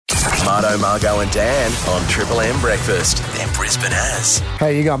Marto, Margo and Dan on Triple M Breakfast. Then Brisbane has. How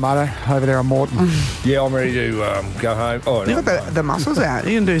you going, Marto? Over there on Morton. Yeah, I'm ready to go home. Oh, You've got the muscles out.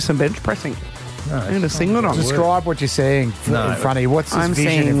 You can do some bench pressing. No, You're going to singlet on. Describe what you're seeing in front of you. What's his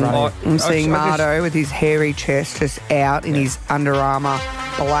vision in front of you? I'm seeing Marto with his hairy chest just out in his Under Armour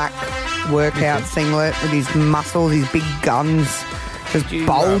black workout singlet with his muscles, his big guns just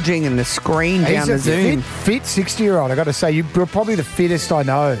bulging in the screen down the Zoom. Fit 60-year-old. I got to say, you're probably the fittest I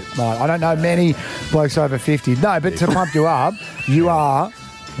know. Like, I don't know many blokes over 50. No, but to pump you up, you are.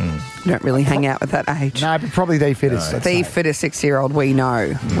 You don't really hang out with that age. No, but probably the fittest. The fittest 6-year-old we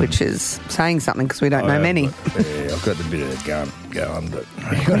know, which is saying something because we don't know many. I've got the bit of a gun going, but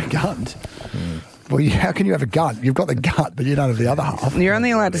You've got a gun? Well, how can you have a gun? You've got the gut, but you don't have the other half. You're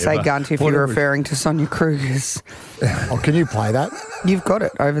only allowed to say gunt if you're referring to Sonia Kruger's. Oh, can you play that? You've got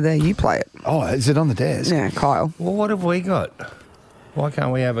it over there. You play it. Oh, is it on the desk? Yeah, Kyle. well, what have we got? Why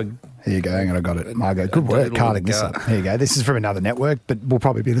can't we have a... Here you go. Hang on, I got it. Margo, good work carding this up. Here you go. This is from another network, but we'll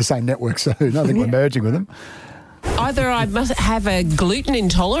probably be the same network soon. I think we're merging with them. Either I must have a gluten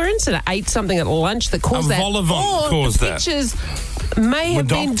intolerance and I ate something at lunch that caused that, Vol-au-vent or caused the that. pictures may have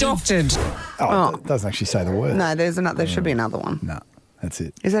been doctored. Oh, it doesn't actually say the word. No, there should be another one. No, that's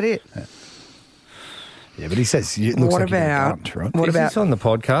it. Is that it? Yeah, but he says it looks What like about- you got right? what Is about this on the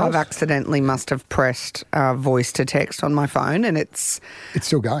podcast? I've accidentally must have pressed voice to text on my phone and it's It's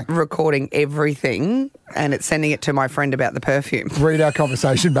still going. recording everything and it's sending it to my friend about the perfume. Read our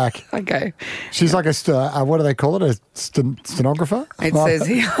conversation back. Okay. She's like what do they call it? A stenographer? It says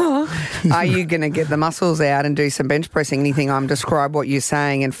here, are you going to get the muscles out and do some bench pressing? Anything describe what you're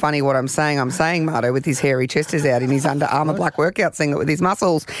saying and funny what I'm saying. I'm saying Marto with his hairy chest is out in his Under Armour black workout singlet with his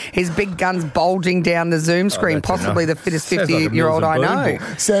muscles, his big guns bulging down the Zoom screen, that's possibly enough. the fittest Sounds like a 50-year-old I Mills and know.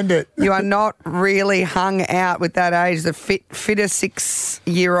 Boone Send it. You are not really hung out with that age. The fittest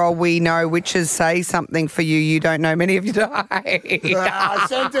 6-year-old we know, witches say something for you. You don't know many of you die. I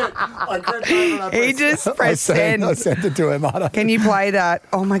sent it. I crept over and He just pressed send. I sent it to him, Marto. Can you play that?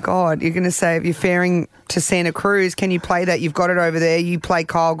 Oh, my God. You're going to say if you're faring to Santa Cruz, can you play that? You've got it over there. You play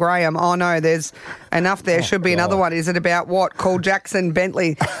Kyle Graham. Oh, no, there's enough there. Should be another one. Is it about what? Call Jackson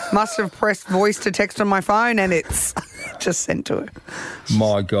Bentley. Must have pressed voice to text on my phone and it's just sent to her.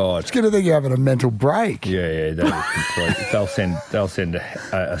 My God. It's going to think you're having a mental break. Yeah, that was complete. They'll send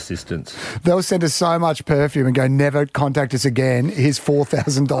assistance. They'll send us so much perfume and go, never contact us again. Here's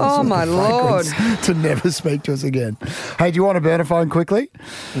 $4,000 Oh, worth my of Lord. fragrance to never speak to us again. Hey, do you want to burn a phone quickly?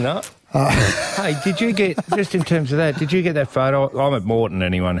 No. Hey, did you get, just in terms of that, did you get that photo? I'm at Morton,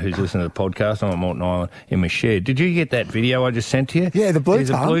 anyone who's listening to the podcast, I'm at Morton Island in my shed. Did you get that video I just sent to you? Yeah, the blue There's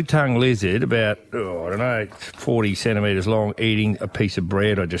tongue. a blue-tongue lizard about, I don't know, 40 centimetres long, eating a piece of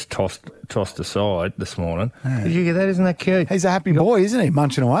bread I just tossed aside this morning. Did you get that? Isn't that cute? He's a happy boy, isn't he?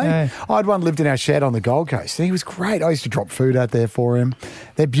 Munching away. Yeah. I had one lived in our shed on the Gold Coast, and he was great. I used to drop food out there for him.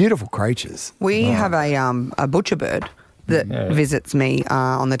 They're beautiful creatures. We have a butcher bird that visits me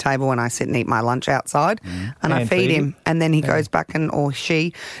on the table when I sit and eat my lunch outside, and I feed him, and then he goes back or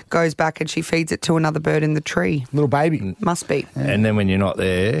she goes back and she feeds it to another bird in the tree. Little baby. Must be. And then when you're not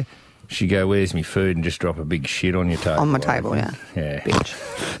there, she go, where's me food, and just drop a big shit on your table. On my table, yeah. Yeah.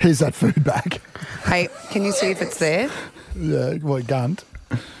 Bitch. Here's that food back. Hey, can you see if it's there? Yeah, what, Gunt?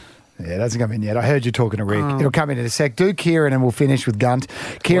 Yeah, it hasn't come in yet. I heard you talking to Rick. It'll come in a sec. Do Kieran and we'll finish with Gunt.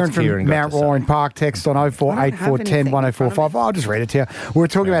 Kieran from Kieran got Mount to say? Roaring Park, text on 048410 1045. I'll just read it to you. We were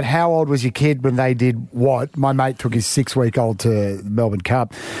talking about how old was your kid when they did what? My mate took his 6-week-old to the Melbourne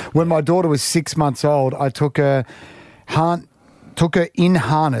Cup. When my daughter was 6 months old, I took her in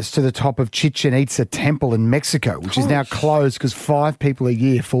harness to the top of Chichen Itza Temple in Mexico, which is now closed because 5 people a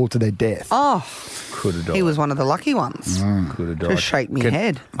year fall to their death. Oh, Could have died. he was one of the lucky ones. Could have died. Just shake me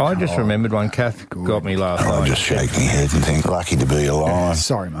head. I just remembered one. Kath got me last I night. just shake my head and think, lucky to be alive.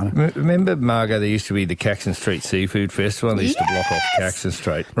 Sorry, man. Remember, Margo, there used to be the Caxton Street Seafood Festival, and they used to block off Caxton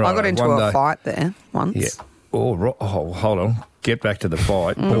Street. I got Right, into one a day- fight there once. Yeah. Oh, hold on. Get back to the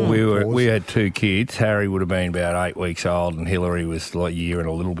fight. But we had 2 kids. Harry would have been about 8 weeks old, and Hillary was like a year and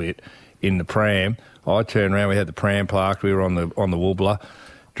a little bit in the pram. I turned around. We had the pram parked. We were on the Wobbler,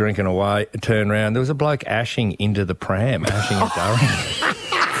 drinking away. Turned around. There was a bloke ashing into the pram, ashing at Durham.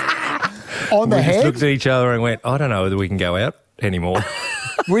 On the We just head? looked at each other and went, I don't know whether we can go out anymore.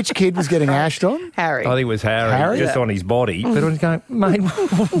 Which kid was getting ashed on? Harry. I think it was Harry? Just on his body. But I was going, mate,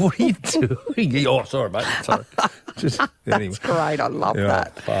 what are you doing? Oh, sorry, mate. Sorry. Just anyway. That's great. I love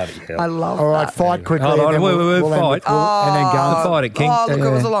that. Bloody hell. I love All right, that. fight quickly. Hold on, and then we'll end fight. with- and then go. The fight at King. Oh, look, it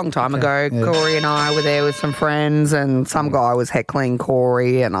was a long time ago. Corey and I were there with some friends, and some guy was heckling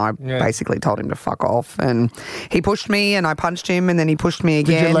Corey, and I basically told him to fuck off. And he pushed me, and I punched him, and then he pushed me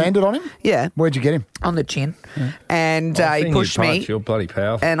again. Did you land it on him? Yeah. Where'd you get him? On the chin. And I've he seen pushed you punch. me. You're bloody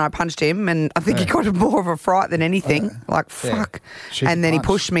powerful. And I punched him, and I think he got more of a fright than anything. Like, fuck. She's And then he punched.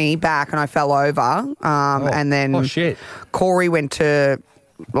 pushed me back, and I fell over. And then shit. Corey went to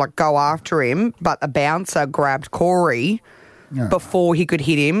go after him, but a bouncer grabbed Corey before he could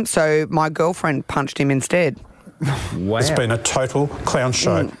hit him. So my girlfriend punched him instead. Wow. It's been a total clown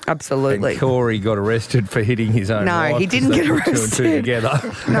show. Absolutely. And Corey got arrested for hitting his own No, wife he 'cause didn't they get put two and two arrested. together.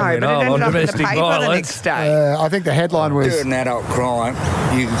 No, but And it on ended up in the domestic paper the violence. next day. I think the headline was... Do an adult crime,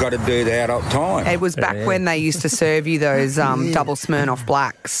 you've got to do the adult time. It was back when they used to serve you those double Smirnoff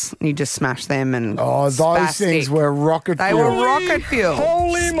Blacks. You just smash them and Oh, those spastic. things were rocket They fuel. were rocket fuel.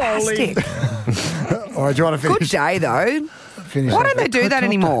 Holy moly. Spastic. All right, do you want to Good finish? day, though. finish Why that? don't they do that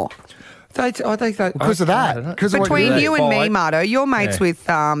anymore? I think they... Because of that. Because of what Between did. you and me, Fight. Marto, you're mates Yeah. with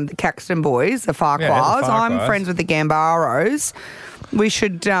the Caxton boys, the Farquhars. Yeah, the I'm Farquhars. friends with the Gambaros. We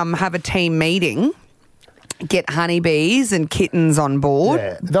should have a team meeting, get honeybees and kittens on board.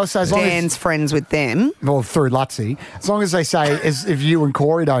 Yeah. They'll say as long Dan's as... friends with them. Well, through Lutzy. As long as they say if you and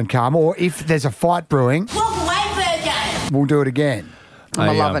Corey don't come, or if there's a fight brewing, Walk away, Virgo. we'll do it again. I'm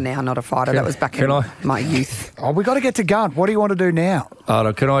a Hey, lover now, not a fighter. That was back in my youth. Oh, we got to get to Gunt. What do you want to do now? Oh,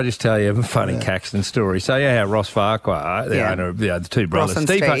 look, can I just tell you a funny Caxton story? So, how Ross Farquhar, the owner of the two brothers. Ross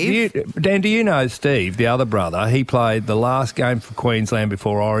and Steve. Dan, do you know Steve, the other brother? He played the last game for Queensland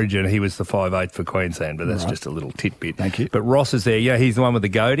before Origin. He was the 5'8" for Queensland, but that's just a little tidbit. Thank you. But Ross is there. Yeah, he's the one with the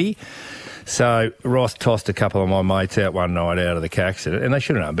goatee. So Ross tossed a couple of my mates out one night out of the Caxton, and they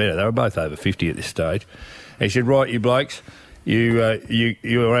should have known better. They were both over 50 at this stage. He said, right, you blokes, you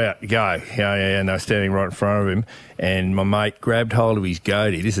were out, go. Yeah, and they were standing right in front of him, and my mate grabbed hold of his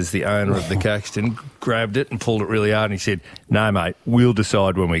goatee. This is the owner of the Caxton, grabbed it and pulled it really hard, and he said, no, mate, we'll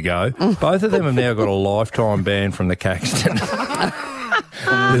decide when we go. Both of them have now got a lifetime ban from the Caxton.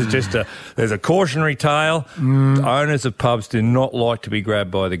 There's a cautionary tale. Owners of pubs do not like to be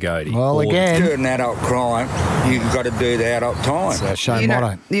grabbed by the goatee. Well, Or- Do again, an adult crime, you've got to do the adult time. Shane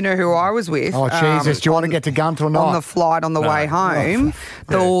Motto. You know who I was with? Oh, Jesus. Do you want to get to Gunt or not? On the flight on the way home,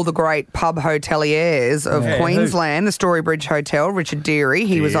 all the great pub hoteliers of Yeah, Queensland, the Storybridge Hotel, Richard Deary,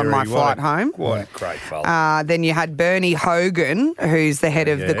 he was on my Deary, flight home. What a great fella. Then you had Bernie Hogan, who's the head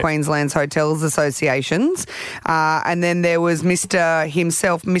of the Yeah. Queensland's Hotels Associations. And then there was Mr.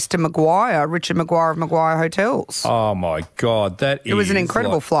 himself, Mr. Maguire, Richard Maguire of Maguire Hotels. Oh, my God. It was an is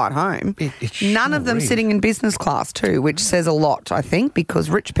incredible like- flight home. It None of sure them is. sitting in business class too, which says a lot, I think, because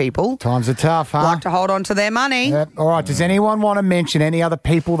rich people Times are tough, huh? like to hold on to their money. Yep. All right. Does anyone want to mention any other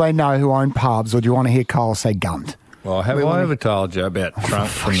people they know who own pubs, or do you want to hear Cole say Gunt? Well, have I ever told you about Trump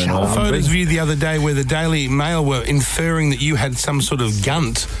from the Northern Photos of Beach? you the other day where the Daily Mail were inferring that you had some sort of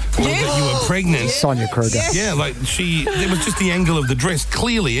gunt or that you were pregnant. Sonia Kruger. Yeah, like there was just the angle of the dress.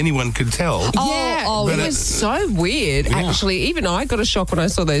 Clearly, anyone could tell. Oh, But it was so weird. Actually, even I got a shock when I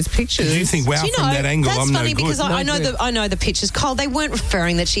saw those pictures. Did you think, wow, Do you from know, that angle, that's I'm funny no good? because I know the pictures. Cole, they weren't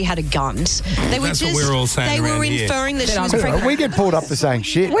referring that she had a gunt. They were That's just what we're all saying they were around here. inferring that she was We pregnant. get pulled up for saying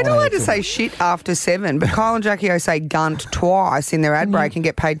shit. We're not allowed to say shit after 7, but Kyle and Jackie O say Gunt twice in their ad break and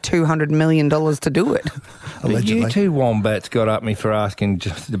get paid $200 million to do it. But you two wombats got up me for asking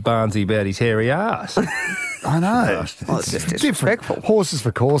just the Barnsey about his hairy ass. I know. Well, it's just Different. disrespectful. Horses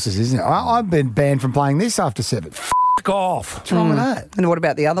for courses, isn't it? I've been banned from playing this after 7. Fuck off. What's wrong with that? And what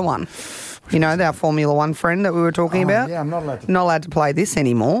about the other one? You know, our Formula One friend that we were talking about? Yeah, I'm not allowed to. Not allowed to play this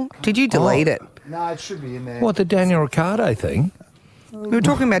anymore. Did you delete it? No, it should be in there. What, the Daniel Ricciardo thing? We were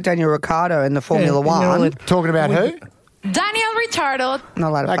talking about Daniel Ricciardo and the Formula and you're One. Talking about who? Daniel Ritardo. Not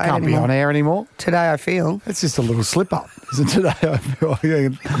allowed to That play can't it be anymore. on air anymore. Today I feel. It's just a little slip up, isn't today? I feel.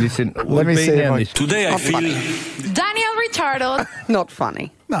 Listen, Let me see if I- Today I feel Daniel Ritardo. Not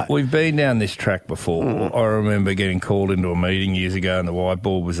funny. We've been down this track before. I remember getting called into a meeting years ago, and the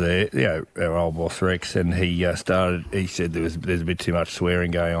whiteboard was there. You know, our old boss Rex, and he He said there's a bit too much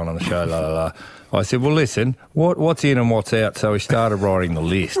swearing going on the show. La la la. I said, well, listen, what's in and what's out? So we started writing the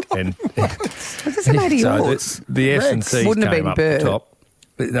list, and This is made of so yours. the F's and C's Wouldn't have came been up the Bert. top.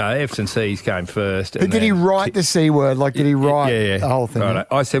 No, F's and C's came first. and Did he then- write the C word? Like, did he write the whole thing? Right.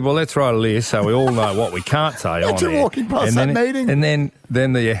 I said, well, let's write a list so we all know what we can't say on Imagine air. walking past and that then, meeting. And then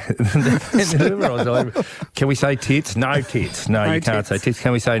Then can we say tits? No tits. No, you can't say tits.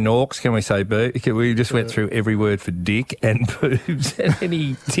 Can we say norks? Can we say boobs? We just went through every word for dick and boobs and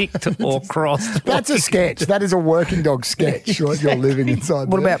any ticked or crossed. That's a sketch. That is a working dog sketch. You're living inside.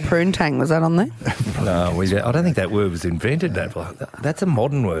 What about proontang? Was that on there? No, I don't think that word was invented. That's a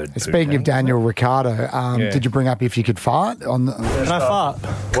modern word. Speaking of Daniel Ricciardo, did you bring up if you could fart? Can I fart?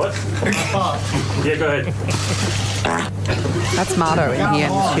 What? Can I fart? Yeah, go ahead. That's Marto in here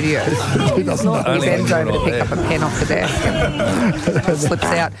in the studio. He bends over to pick up a pen off the desk and slips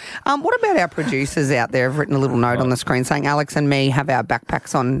out. What about our producers out there? I've written a little note on the screen saying Alex and me have our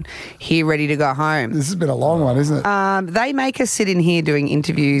backpacks on here ready to go home. This has been a long one, isn't it? They make us sit in here doing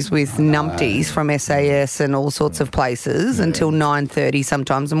interviews with numpties from SAS and all sorts of places until 9:30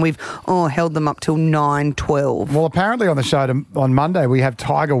 sometimes, and we've held them up till 9:12. Well, apparently on the show on Monday we have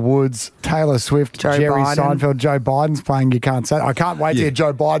Tiger Woods, Taylor Swift, Jerry Seinfeld, Joe Biden's playing You Can't Say That. I can't wait to hear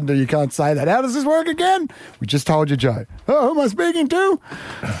Joe Biden do You Can't Say That. How does this work again? We just told you, Joe. Oh, who am I speaking to?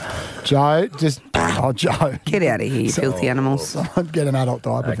 Joe, Joe. Get out of here, you filthy animals. Someone get an adult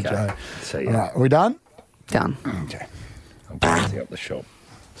diaper for Joe. See All right, are we done? Done. Okay. I'm closing up the shop.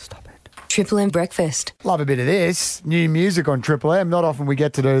 Stop it. Triple M Breakfast. Love a bit of this. New music on Triple M. Not often we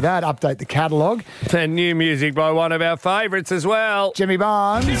get to do that. Update the catalogue. And new music by one of our favourites as well. Jimmy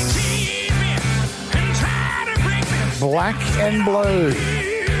Barnes. Black and Blue.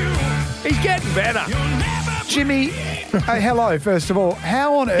 He's getting better. Jimmy, hello, first of all.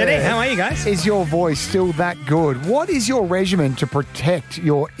 How on earth How are you guys? is your voice still that good? What is your regimen to protect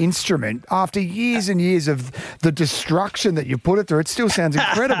your instrument after years and years of the destruction that you put it through? It still sounds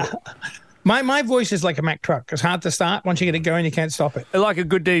incredible. My voice is like a Mack truck. It's hard to start. Once you get it going, you can't stop it. Like a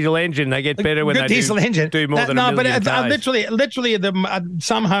good diesel engine, they get better when they diesel engine. do more than a million days. literally,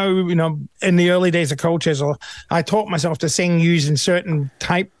 somehow, in the early days of Cold Chisel, I taught myself to sing using certain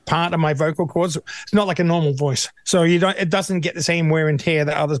part of my vocal cords. It's not like a normal voice, so it doesn't get the same wear and tear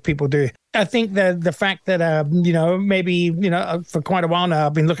that other people do. I think the fact that maybe for quite a while now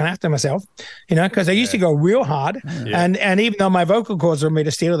I've been looking after myself, because I used to go real hard, and even though my vocal cords were made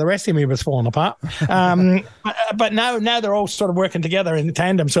of steel, the rest of me was falling apart. But now they're all sort of working together in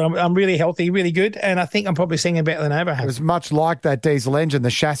tandem, so I'm really healthy, really good, and I think I'm probably singing better than I ever have. It was much like that diesel engine.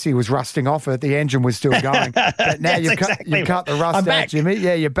 The chassis was rusting off it, the engine was still going. But now you've cut the rust out, Jimmy.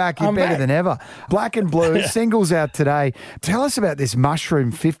 Yeah, you're back. You're better than ever. Black and Blue singles out today. Tell us about this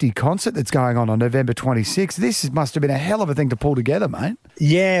Mushroom 50 concert that's going on November 26th. This must have been a hell of a thing to pull together, mate.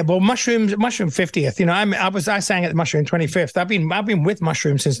 Yeah, well, Mushroom 50th. I sang at the Mushroom 25th. I've been with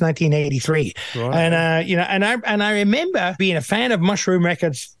Mushroom since 1983, right. And I remember being a fan of Mushroom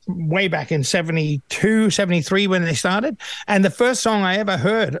records way back in 72, 73 when they started. And the first song I ever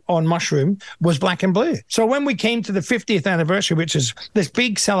heard on Mushroom was Black and Blue. So when we came to the 50th anniversary, which is this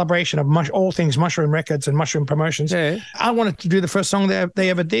big celebration of all things Mushroom records and Mushroom promotions, I wanted to do the first song that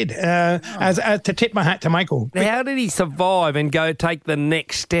they ever did, as to tip my hat to Michael. How did he survive and go take the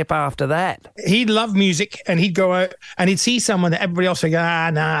next step after that? He loved music, and he'd go out and he'd see someone that everybody else would go,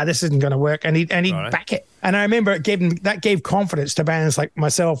 nah, this isn't going to work, and he'd back it. And I remember that gave confidence to bands like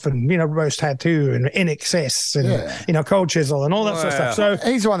myself and, Roast Tattoo and In Excess and, Cold Chisel and all that sort of stuff. So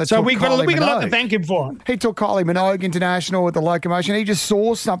he's the one that so took we got a lot Minogue. to thank him for. He took Kylie Minogue International with the Locomotion. He just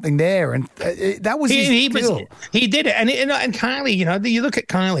saw something there, and that was his deal. He did it. And Kylie, you look at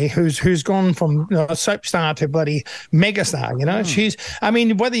Kylie, who's gone from a soap star to bloody megastar, She's,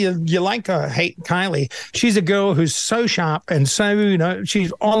 whether you like or hate Kylie, she's a girl who's so sharp and so,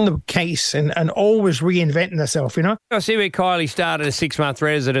 she's on the case and always reinventing herself, I see where Kylie started a 6-month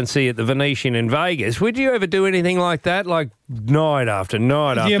residency at the Venetian in Vegas. Would you ever do anything like that? Like night after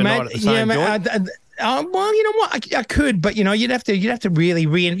night after night at the same joint? Well, you know what? I could, but you'd have to really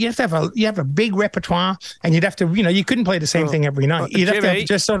you have a big repertoire, and you'd have to you couldn't play the same thing every night. You'd have to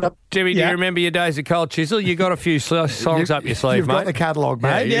just sort of. Jimmy, do you remember your days at Cold Chisel? You got a few songs up your sleeve, you've mate. Got the catalogue,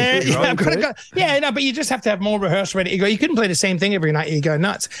 mate. But you just have to have more rehearsal ready to go. You couldn't play the same thing every night. You go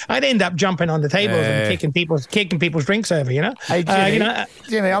nuts. I'd end up jumping on the tables and kicking people's drinks over. Hey,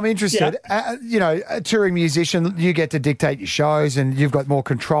 Jimmy, I'm interested. A touring musician, you get to dictate your shows, and you've got more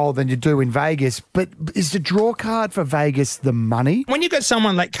control than you do in Vegas. But is the draw card for Vegas the money? When you've got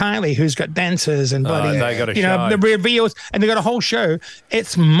someone like Kylie who's got dancers and bloody, they got a show. The reveals, and they've got a whole show,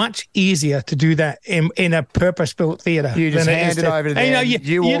 it's much easier to do that in a purpose-built theatre. You just hand it over to them.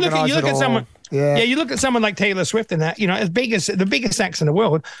 You organise it all. Yeah. You look at someone like Taylor Swift and that, as big as the biggest acts in the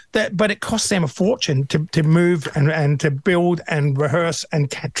world, but it costs them a fortune to move and to build and rehearse and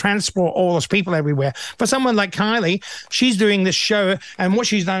transport all those people everywhere. For someone like Kylie, she's doing this show, and what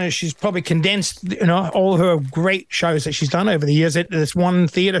she's done is she's probably condensed, all her great shows that she's done over the years into this one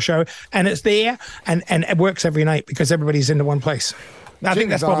theatre show, and it's there and it works every night because everybody's into one place. I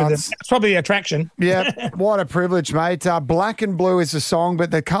think that's probably the attraction. Yeah, what a privilege, mate. Black and Blue is the song, but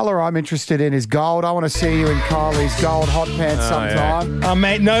the colour I'm interested in is gold. I want to see you in Kylie's gold hot pants sometime. Yeah. Oh,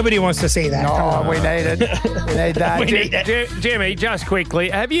 mate, nobody wants to see that. Oh, we need it. We need that. Jimmy, just quickly,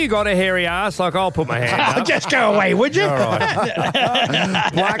 have you got a hairy ass? Like, I'll put my hand up. Just go away, would you? All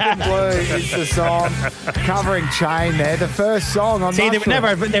right. Black and Blue is the song. Covering Chain there. The first song on See, they would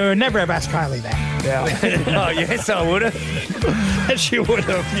never have asked Kylie that. Yeah. Oh, yes, I would have. She would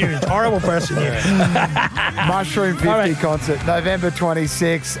have. You horrible person, you. Mushroom 50 concert, November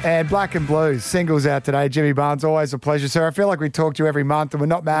 26th, and Black and Blue singles out today. Jimmy Barnes, always a pleasure, sir. I feel like we talk to you every month, and we're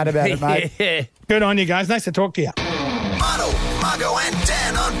not mad about it, mate. Yeah. Good on you guys. Nice to talk to you. Marto, Margo and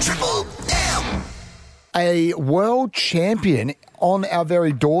Dan on Triple M. A world champion on our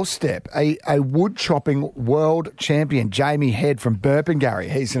very doorstep, a wood chopping world champion, Jamie Head from Burpengary.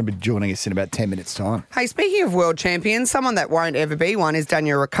 He's going to be joining us in about 10 minutes' time. Hey, speaking of world champions, someone that won't ever be one is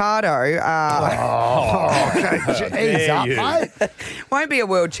Daniel Ricciardo. He's up, mate. Won't be a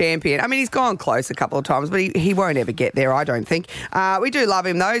world champion. I mean, he's gone close a couple of times, but he won't ever get there, I don't think. We do love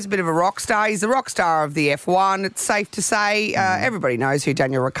him, though. He's a bit of a rock star. He's the rock star of the F1. It's safe to say. Everybody knows who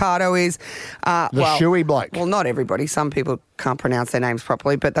Daniel Ricciardo is. The shoey bloke. Well, not everybody. Some people can't pronounce their names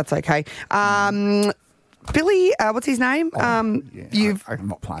properly, but that's okay. Billy, what's his name? I'm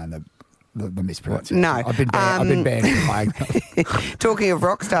not playing the mispronunciation. No. I've been banned from playing. Talking of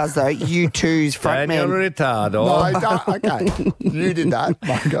rock stars, though, U2's frontman. Daniel Ricciardo. No, okay. You did that,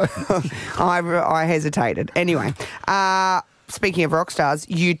 Margo. I hesitated. Anyway, speaking of rock stars,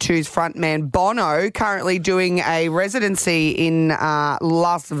 U2's frontman Bono currently doing a residency in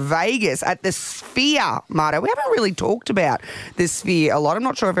Las Vegas at the Sphere, Marto. We haven't really talked about the Sphere a lot. I'm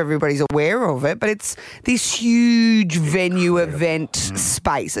not sure if everybody's aware of it, but it's this huge venue event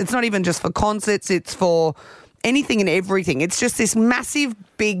space. It's not even just for concerts, it's for anything and everything. It's just this massive,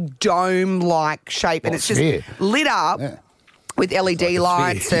 big dome-like shape, and it's just lit up. Yeah. With LED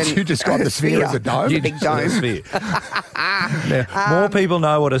lights and you described the Sphere as a dome. A big dome. Now, more people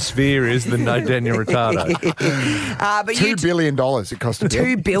know what a sphere is than know Daniel Ricciardo. But $2 billion it cost.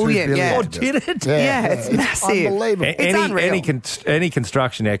 $2 billion. Yeah. Oh, did it? Yeah, it's massive. Unbelievable. It's unreal. Any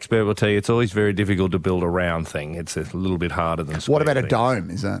construction expert will tell you it's always very difficult to build a round thing. It's a little bit harder than square. What about a things. dome?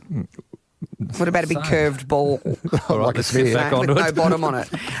 Is that? What about a big curved ball? Like a sphere. With no bottom on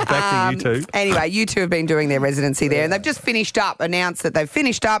it. Back to U2. Anyway, U2 have been doing their residency there, and they've just announced that they've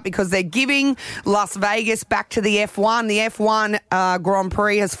finished up because they're giving Las Vegas back to the F1. The F1 Grand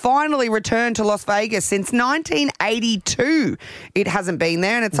Prix has finally returned to Las Vegas since 1982. It hasn't been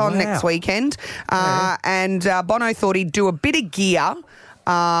there, and it's on next weekend. And Bono thought he'd do a bit of gear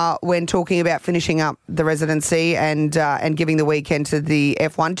when talking about finishing up the residency and giving the weekend to the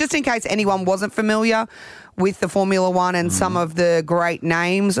F1. Just in case anyone wasn't familiar with the Formula One and some of the great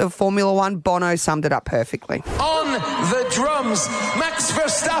names of Formula One, Bono summed it up perfectly. On the drums, Max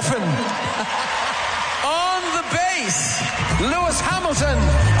Verstappen. On the bass, Lewis Hamilton.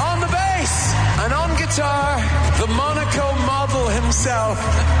 On the bass. And on guitar, the Monaco model himself,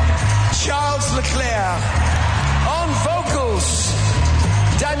 Charles Leclerc. On vocals,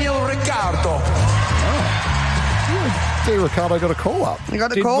 Daniel Ricciardo. Ricciardo got a call up. He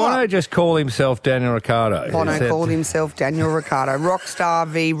got a Did call Bono up. just call himself Daniel Ricciardo? Bono called himself Daniel Ricciardo. Rockstar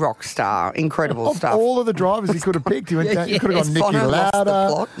v Rockstar. Incredible stuff. All of the drivers he could have picked. He could have gone Nicky Bono lost the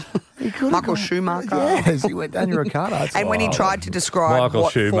Lauda. plot. Michael Schumacher. Yes, he went Daniel Ricciardo. And when he tried to describe Michael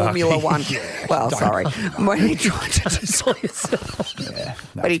what Schumacher. Formula One... When he tried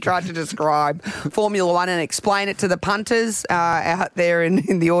to describe Formula One and explain it to the punters out there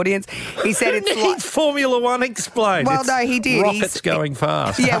in the audience, he said it's like... Formula One explained. Well, no, he did. Rockets going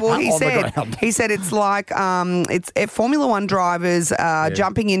fast. Yeah, well, he said it's like Formula One drivers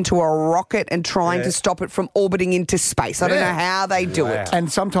jumping into a rocket and trying to stop it from orbiting into space. I don't know how they do it.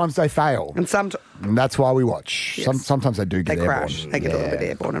 And sometimes they fail. And that's why we watch. Yes. Sometimes they do get They airborne. crash. They get a little bit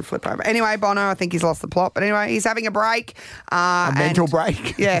airborne and flip over. Anyway, Bono, I think he's lost the plot. But anyway, he's having a break. A mental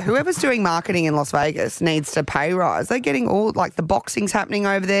break. Yeah, whoever's doing marketing in Las Vegas needs to pay rise. They're getting all, like, the boxing's happening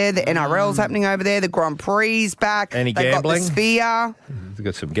over there, the NRL's happening over there, the Grand Prix's back. Any They've gambling? got the Sphere. We've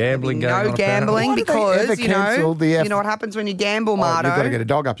got some gambling going on. No gambling Why did they because, ever cancel the you know what happens when you gamble, Marto? You've got to get a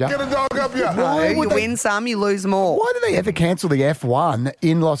dog up, yeah? Get a dog up, yeah. No, you win some, you lose more. Why do they ever cancel the F1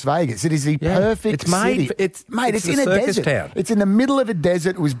 in Las Vegas? It is the perfect made. city. It's in a circus desert. town. It's in the middle of a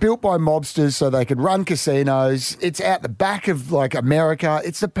desert. It was built by mobsters so they could run casinos. It's out the back of like America.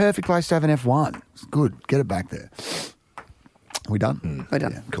 It's the perfect place to have an F1. It's good. Get it back there. We done? We're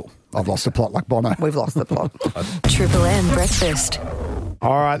done. Yeah, cool. I've lost the plot like Bono. We've lost the plot. Triple M breakfast.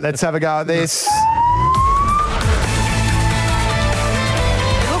 All right, let's have a go at this.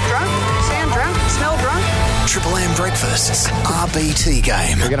 Look drunk, sound drunk, smell drunk. Triple M Breakfast's RBT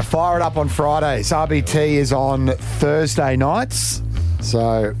game. We're going to fire it up on Fridays. RBT is on Thursday nights.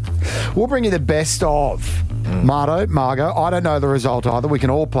 So we'll bring you the best of Marto, Margot. I don't know the result either. We can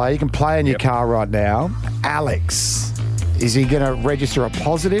all play. You can play in your car right now. Alex, is he going to register a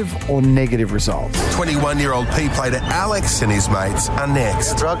positive or negative result? 21-year-old P player Alex and his mates are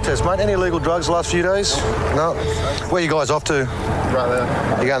next. Drug test, mate. Any illegal drugs the last few days? No. Where you guys off to? Right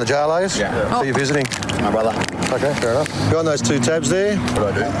there. You going to jail, are you? Yeah. Who you visiting? My brother. Okay, fair enough. Go on those two tabs there.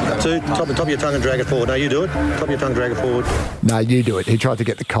 What do I do? Top of your tongue and drag it forward. No, you do it. Top of your tongue, drag it forward. No, you do it. He tried to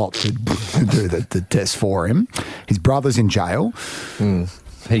get the cop to do the test for him. His brother's in jail.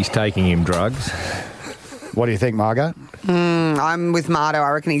 He's taking him drugs. What do you think, Margot? I'm with Marto. I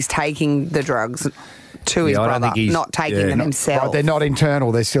reckon he's taking the drugs to his I don't brother, think he's- not taking them himself. Right, they're not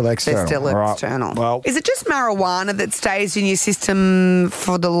internal. They're still external. They're still All right. external. Well, Is it just marijuana that stays in your system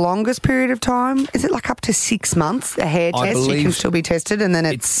for the longest period of time? Is it like up to 6 months? A hair I test, you can believe- still be tested, and then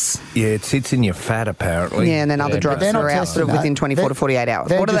it's it sits in your fat apparently. yeah, and then other drugs they're not are out testing sort of that. within 24 to 48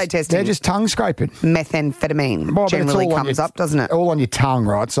 hours. What are they testing? They're just tongue scraping. Methamphetamine Well, but it's generally all on comes your- up, doesn't it? All on your tongue,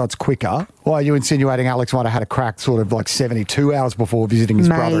 right? So it's quicker. Why are you insinuating Alex might have had a crack sort of like 72 hours before visiting his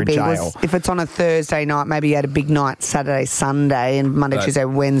brother in Maybe jail? if it's on a Thursday night, maybe he had a big night Saturday, Sunday, and Monday, Right. Tuesday,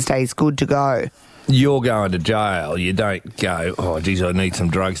 Wednesday is good to go. You're going to jail. You don't go, oh, geez, I need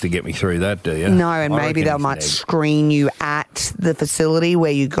some drugs to get me through that, do you? No, and I maybe reckon they he's might neg- screen you at the facility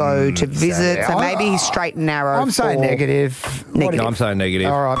where you go to visit. So maybe he's straight and narrow. I'm saying for- negative. No, I'm saying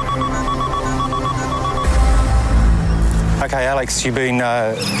negative. All right. Okay, Alex, you've been,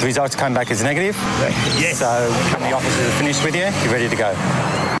 the results came back as negative. Yes. So the officers are finished with you. You're ready to go.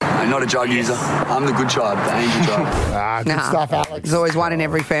 I'm not a drug user. I'm the good child, the angel child. Good stuff, Alex. There's always one in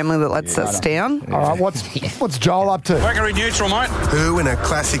every family that lets us down. All right, what's Joel up to? Mercury neutral, mate. Who, in a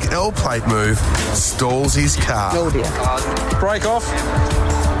classic L-plate move, stalls his car. Oh dear. Break off.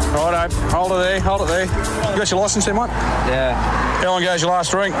 Righto. Hold it there. You got your licence there, mate? Yeah. How long ago's your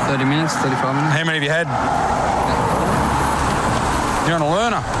last drink? 30 minutes, 35 minutes. How many have you had? You're on a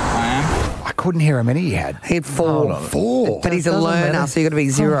learner. I am. I couldn't hear how many he had. He had 4. 4. But he's a learner, so you've got to be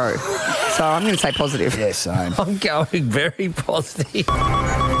 0. So I'm going to say positive. Yeah, same. I'm going very positive.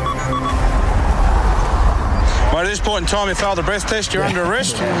 Mate, at this point in time, you failed the breath test. You're under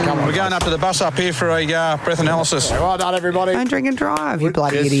arrest. We're going up to the bus up here for a breath analysis. Well done, everybody. Don't drink and drive, you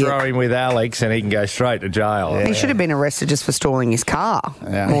bloody Just idiot. throw him with Alex and he can go straight to jail. He should have been arrested just for stalling his car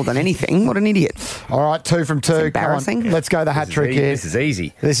more than anything. What an idiot. All right, 2 from 2. It's embarrassing. Come on, let's go the hat trick here. This is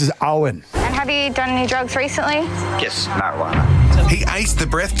easy. This is Owen. And have you done any drugs recently? Yes, marijuana. He aced the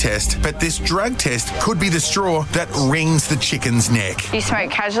breath test, but this drug test could be the straw that wrings the chicken's neck. Do you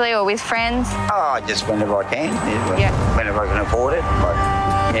smoke casually or with friends? Oh, just whenever I can. Yeah. Whenever I can afford it.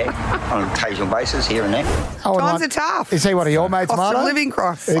 On an occasional basis, here and there. Times are tough. Is he one of your mates, Cost Marto? of living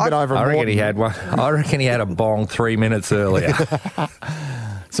cross. Even over I reckon Morton. he had one. I reckon he had a bong 3 minutes earlier.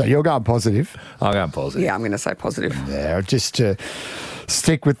 So you're going positive. I'm going positive. Yeah, I'm going to say positive. Yeah, just to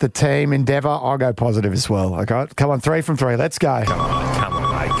stick with the team endeavour, I'll go positive as well. Okay, come on, 3 from 3. Let's go. Come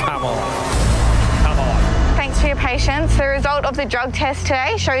on, mate. Come on. Thanks for your patience. The result of the drug test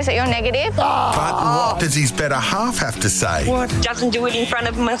today shows that you're negative. But what does his better half have to say? Doesn't do it in front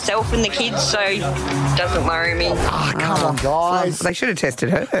of myself and the kids, so doesn't worry me. Come on, guys. They should have tested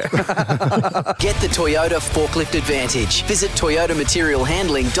her. Get the Toyota Forklift Advantage. Visit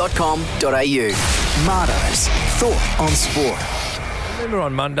toyotamaterialhandling.com.au. Marto's Thought on Sport. Remember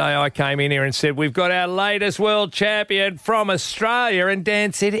on Monday I came in here and said we've got our latest world champion from Australia, and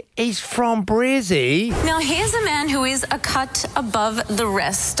Dan said he's from Brizzy. Now here's a man who is a cut above the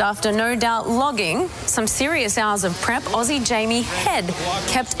rest. After no doubt logging some serious hours of prep, Aussie Jamie Head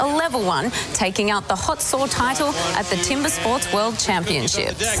kept a level 1, taking out the hot saw title at the Timber Sports World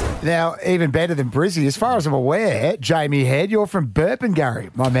Championships. Now, even better than Brizzy, as far as I'm aware, Jamie Head, you're from Burpengary,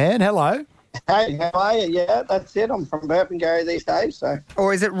 my man. Hello. Hey, how are you? Yeah, that's it. I'm from Burpengary these days. So.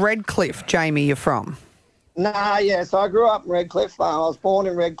 Or is it Redcliffe, Jamie, you're from? Nah, yeah. So I grew up in Redcliffe. I was born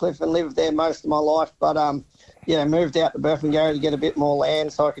in Redcliffe and lived there most of my life. But moved out to Burpengary to get a bit more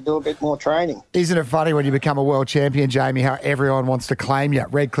land so I could do a bit more training. Isn't it funny when you become a world champion, Jamie, how everyone wants to claim you?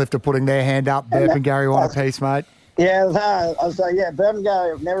 Redcliffe are putting their hand up, Burpengary want a piece, mate. Yeah,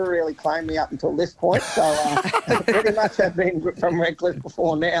 Burpengary have never really claimed me up until this point, so pretty much have been from Redcliffe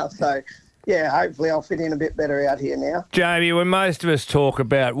before now, so... Yeah, hopefully I'll fit in a bit better out here now. Jamie, when most of us talk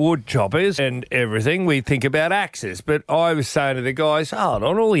about wood choppers and everything, we think about axes. But I was saying to the guys, hold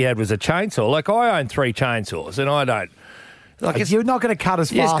on, all he had was a chainsaw. Like, I own 3 chainsaws and I don't. Like, you're not going to cut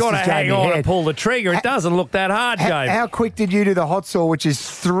as fast as Jamie. You've got to hang on and pull the trigger. It doesn't look that hard, Jamie. How quick did you do the hot saw, which is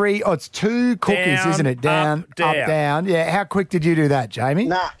 3... Oh, it's 2 cookies, down, isn't it? Down, up, down. Yeah, how quick did you do that, Jamie?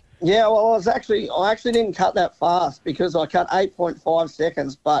 Nah. Yeah, well, I actually didn't cut that fast because I cut 8.5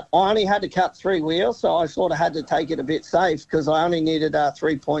 seconds, but I only had to cut 3 wheels, so I sort of had to take it a bit safe because I only needed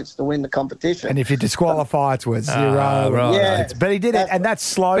 3 points to win the competition. And if you disqualify, it's worth 0. Right. Yeah, but he did it, and that's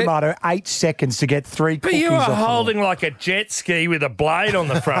slow, Marto, 8 seconds to get 3 cookies. But you were off holding like a jet ski with a blade on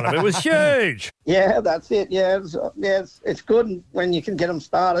the front of it. It was huge. Yeah, that's it. Yeah, it's good when you can get them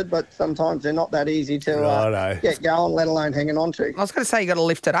started, but sometimes they're not that easy to get going, let alone hanging on to. I was going to say you got to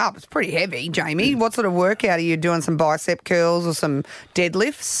lift it up. It's pretty heavy, Jamie. What sort of workout are you doing? Some bicep curls or some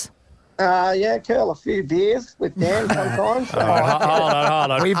deadlifts? Curl a few beers with Dan sometimes. Hold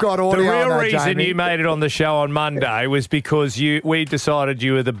on. We've got audio. The real on that, reason Jamie. you made it on the show on Monday was because we decided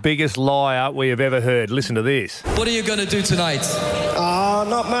you were the biggest liar we have ever heard. Listen to this. What are you going to do tonight?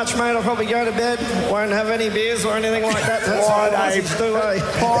 Not much, mate. I'll probably go to bed. Won't have any beers or anything like that.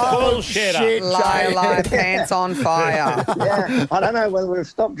 Bullshit. Liar, pants on fire. Yeah, I don't know whether we've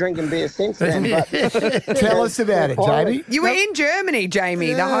stopped drinking beer since then. But Tell us about it, Jamie. You were in Germany,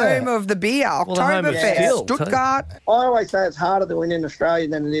 Jamie, the home of the beer, Oktoberfest, Stuttgart. I always say it's harder to win in Australia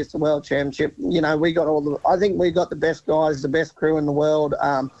than it is the World Championship. You know, I think we got the best guys, the best crew in the world.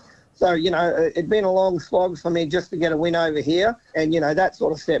 So, it'd been a long slog for me just to get a win over here. And, that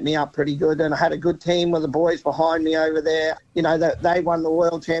sort of set me up pretty good. And I had a good team with the boys behind me over there. They won the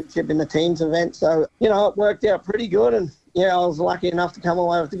World Championship in the teams event. So, it worked out pretty good. And, I was lucky enough to come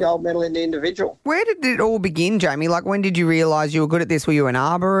away with the gold medal in the individual. Where did it all begin, Jamie? Like, when did you realise you were good at this? Were you an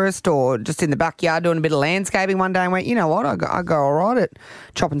arborist or just in the backyard doing a bit of landscaping one day and went, you know what, I go all right at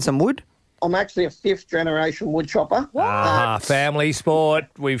chopping some wood? I'm actually a 5th-generation wood chopper. Family sport.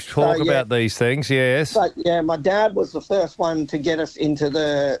 We've talked about these things, yes. But, my dad was the first one to get us into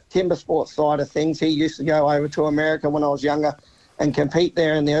the timber sports side of things. He used to go over to America when I was younger and compete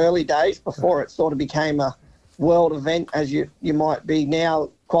there in the early days before it sort of became a world event, as you might be now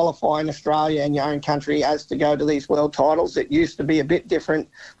qualifying Australia and your own country as to go to these world titles. It used to be a bit different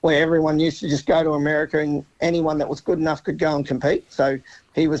where everyone used to just go to America and anyone that was good enough could go and compete. So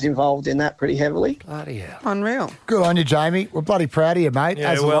he was involved in that pretty heavily. Bloody hell. Unreal. Good on you, Jamie. We're bloody proud of you, mate.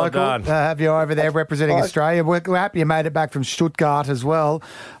 Yeah, as a well local, done. Have you over there representing Australia. We're happy you made it back from Stuttgart as well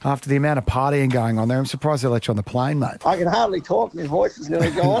after the amount of partying going on there. I'm surprised they let you on the plane, mate. I can hardly talk. My voice is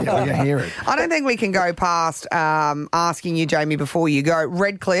nearly gone. I can hear it. I don't think we can go past asking you, Jamie, before you go.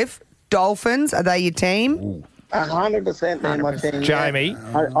 Redcliffe, Dolphins, are they your team? Ooh. 100% they're my team. Jamie.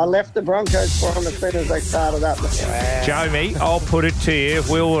 I left the Broncos for them as soon as they started up. Jamie, I'll put it to you.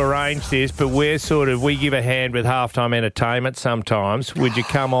 We'll arrange this, but we give a hand with halftime entertainment sometimes. Would you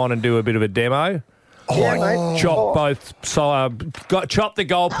come on and do a bit of a demo? Yeah, mate. Chop chop the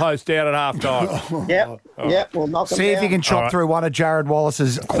goalpost down at halftime. Yep, we'll knock them See down. if you can chop through one of Jared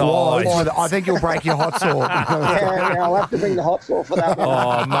Wallace's quads. I think you'll break your hot saw. I'll have to bring the hot saw for that one.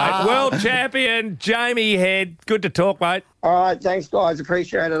 Oh, mate. World champion, Jamie Head. Good to talk, mate. All right, thanks, guys.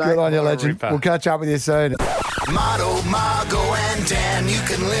 Appreciate it. Good on you, legend. We'll catch up with you soon. Marto, Margo and Dan, you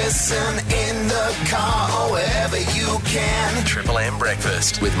can listen in the car or wherever you can. Triple M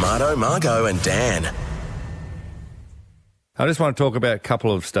Breakfast with Marto, Margo and Dan. I just want to talk about a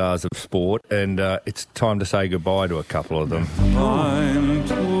couple of stars of sport, and it's time to say goodbye to a couple of them.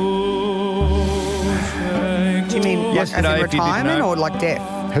 Do you mean like as in retirement or like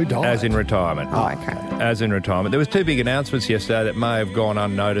death? Who died? As in retirement. Oh, okay. As in retirement. There was 2 big announcements yesterday that may have gone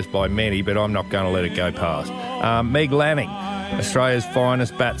unnoticed by many, but I'm not going to let it go past. Meg Lanning, Australia's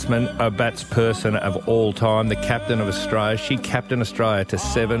finest batsperson of all time, the captain of Australia. She captained Australia to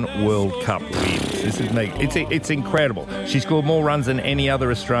 7 World Cup wins. This is Meg. It's incredible. She scored more runs than any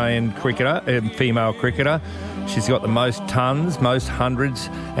other Australian cricketer, female cricketer. She's got the most tons, most hundreds,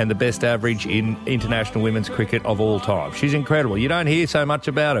 and the best average in international women's cricket of all time. She's incredible. You don't hear so much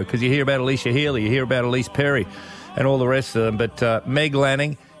about her because you hear about Alicia Healy, you hear about Elise Perry and all the rest of them. But Meg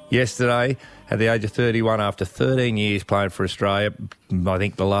Lanning, yesterday, at the age of 31, after 13 years playing for Australia, I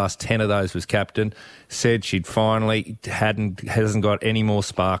think the last 10 of those was captain, said she'd finally hasn't got any more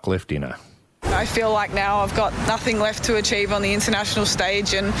spark left in her. I feel like now I've got nothing left to achieve on the international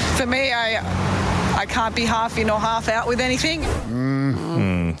stage, and for me, I can't be half in or half out with anything.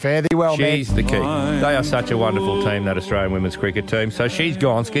 Fare thee well, She's the key. They are such a wonderful team, that Australian women's cricket team. So she's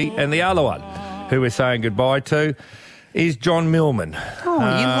Gonski, and the other one who we're saying goodbye to is John Millman. Oh,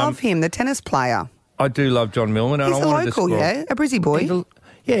 you love him, the tennis player. I do love John Millman. He's and a I local, yeah? A Brizzy boy.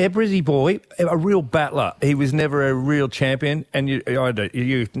 Yeah, Brizzy boy, a real battler. He was never a real champion, and I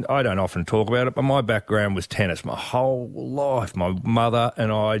don't often talk about it, but my background was tennis my whole life. My mother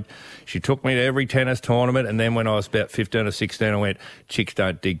and she took me to every tennis tournament, and then when I was about 15 or 16, I went, chicks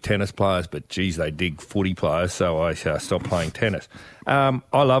don't dig tennis players, but geez, they dig footy players, so I stopped playing tennis. I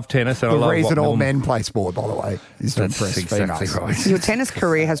love tennis, and I love the reason all men play sport, by the way, is to impress exactly females. right. Your tennis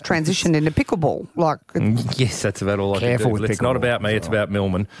career has transitioned into pickleball. Yes, that's about all I can Careful do. with It's not about me, it's about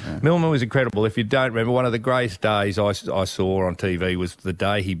Millman. Yeah. Millman was incredible. If you don't remember, one of the greatest days I saw on TV was the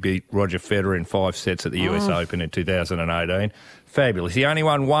day he beat Roger Federer in 5 sets at the US Open in 2018. Fabulous. He only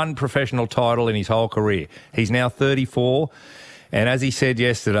won one professional title in his whole career. He's now 34, and as he said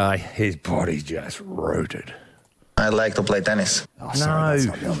yesterday, his body's just rooted. I like to play tennis.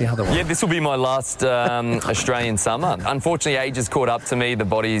 The other one. Yeah, this will be my last Australian summer. Unfortunately, age has caught up to me. The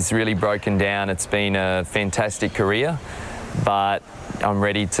body's really broken down. It's been a fantastic career, but I'm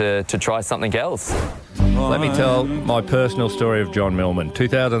ready to try something else. Let me tell my personal story of John Millman.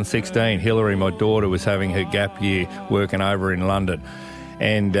 2016, Hillary, my daughter, was having her gap year working over in London.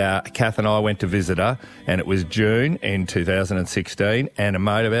 And Kath and I went to visit her, and it was June in 2016, and a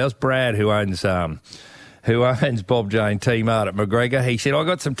mate of ours, Brad, who owns Bob Jane T Mart at McGregor, he said, I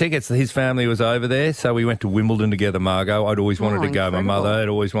got some tickets. His family was over there, so we went to Wimbledon together, Margot. I'd always wanted to go. Incredible. My mother had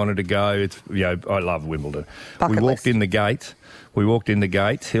always wanted to go. It's I love Wimbledon. Bucket we walked list. in the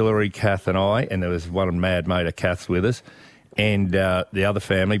gates. Hillary, Kath and I, and there was one mad mate of Kath's with us, and the other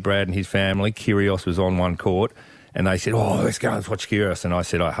family, Brad and his family, Kyrgios was on one court. And they said, let's go and watch Kyrgios. And I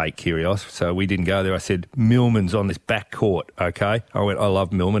said, I hate Kyrgios. So we didn't go there. I said, Millman's on this back court, okay? I went, I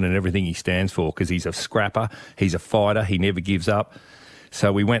love Millman and everything he stands for because he's a scrapper, he's a fighter, he never gives up.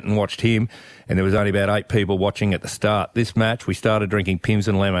 So we went and watched him, and there was only about 8 people watching at the start. This match, we started drinking Pims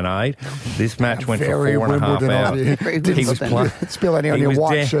and lemonade. This match went for 4.5 hours. He was playing. Spill any on your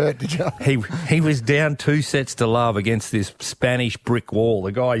white shirt, did you? He was down 2 sets to love against this Spanish brick wall.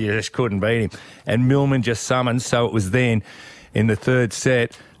 The guy, you just couldn't beat him. And Millman just summoned, so it was then, in the 3rd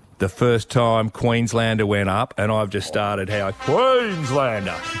set, the first time Queenslander went up, and I've just started how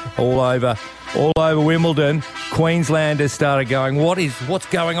Queenslander all over Wimbledon. Queenslanders started going, what's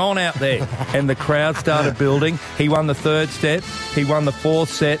going on out there? And the crowd started building. He won the 3rd set. He won the 4th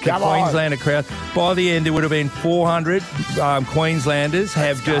set. The Queenslander crowd. By the end, it would have been 400 Queenslanders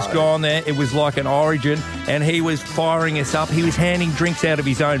have just gone there. It was like an origin, and he was firing us up. He was handing drinks out of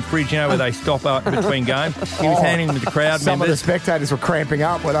his own fridge, where they stop up between games. He was handing them to the crowd Some members. of the spectators were cramping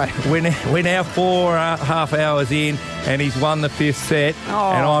up, were they? We're now 4.5 hours in, and he's won the 5th set,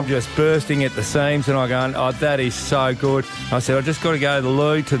 and I'm just bursting at the seams, and I'm going, that is so good. I said, I just got to go to the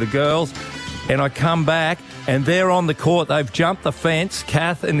loo to the girls, and I come back, and they're on the court. They've jumped the fence.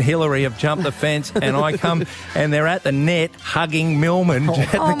 Kath and Hillary have jumped the fence, and I come, and they're at the net hugging Millman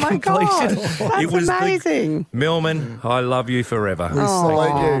at the completion. God, that's amazing. Millman, I love you forever.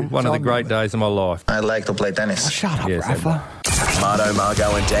 One of the great days of my life. I like to play tennis. Shut up, Rafa. Marto,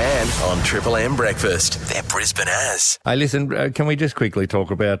 Margo and Dan on Triple M Breakfast. They're Brisbane as. Hey, listen, can we just quickly talk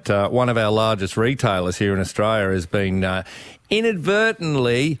about one of our largest retailers here in Australia has been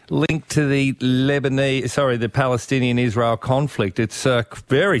inadvertently linked to the the Palestinian-Israel conflict. It's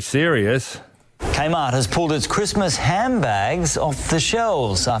very serious. Kmart has pulled its Christmas handbags off the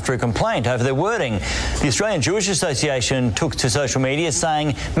shelves after a complaint over their wording. The Australian Jewish Association took to social media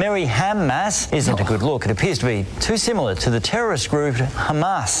saying Merry Hammas isn't a good look. It appears to be too similar to the terrorist group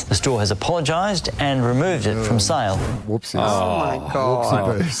Hamas. The store has apologised and removed it from sale. Whoopsies. Oh, my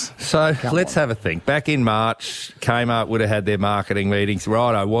God. So let's have a think. Back in March, Kmart would have had their marketing meetings.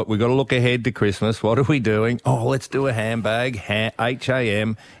 Righto, we've got to look ahead to Christmas. What are we doing? Let's do a handbag.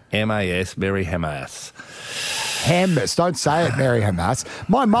 H-A-M-M-A-S, Merry Hamas. Hammas. Don't say it, Mary Hamas.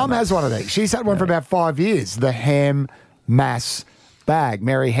 My mum has one of these. She's had one for about 5 years. The Ham Mass bag,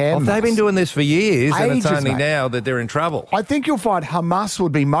 Mary Ham. They've been doing this for years, and it's Ages, only mate. now that they're in trouble. I think you'll find Hamas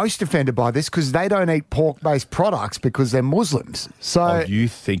would be most offended by this because they don't eat pork-based products because they're Muslims. So you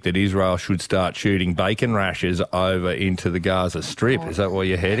think that Israel should start shooting bacon rashers over into the Gaza Strip? Is that where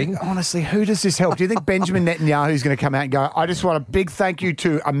you're heading? honestly, who does this help? Do you think Benjamin Netanyahu is going to come out and go, I just want a big thank you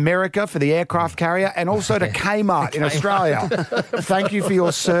to America for the aircraft carrier and also to Kmart in Australia. Thank you for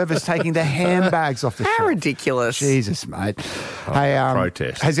your service taking the handbags off the shelf. How ridiculous. Jesus, mate. Hey,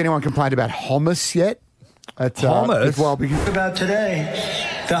 protest. Has anyone complained about hummus yet? Hummus? Well, because About today,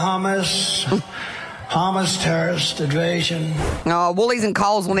 the Hamas terrorist invasion. Oh, Woolies and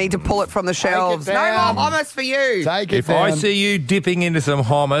Coles will need to pull it from the shelves. No more hummus for you. Take it If I see you dipping into some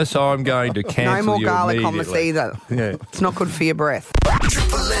hummus, I'm going to cancel No more you garlic hummus immediately. either. Yeah. It's not good for your breath.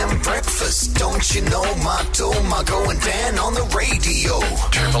 Triple M breakfast, don't you know? Marto, and Dan on the radio.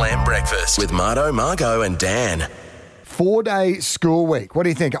 Triple M breakfast with Marto, Margo and Dan. 4-day school week. What do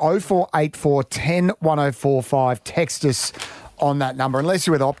you think? 0484 10 1045. Text us on that number. Unless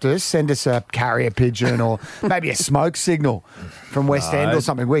you're with Optus, send us a carrier pigeon or maybe a smoke signal from West End or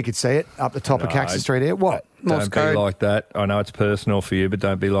something. We could see it up the top of Caxton Street here. What? Don't be like that. I know it's personal for you, but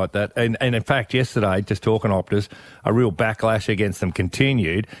don't be like that. And in fact, yesterday, just talking Optus, a real backlash against them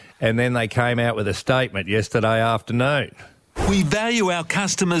continued, and then they came out with a statement yesterday afternoon. We value our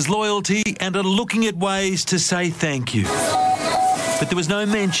customers' loyalty and are looking at ways to say thank you. But there was no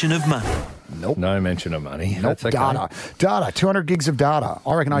mention of money. Nope. No mention of money. Nope. That's okay. Data. 200 gigs of data.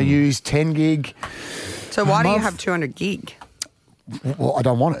 I reckon I use 10 gig. So why do you have 200 gig? Well, I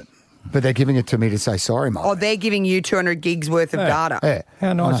don't want it. But they're giving it to me to say sorry, Mum. Oh, they're giving you 200 gigs worth of data. Yeah.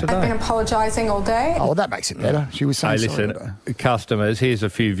 How nice are they? I've been apologising all day. Oh, well, that makes it better. She was saying Hey, listen, customers, here's a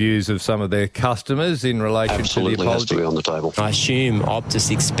few views of some of their customers in relation to the apology. Has to be on the table. I assume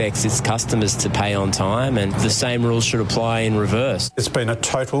Optus expects its customers to pay on time, and the same rules should apply in reverse. It's been a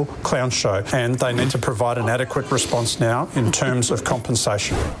total clown show, and they need to provide an adequate response now in terms of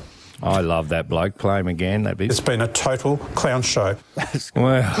compensation. I love that bloke. Play him again. It's been a total clown show.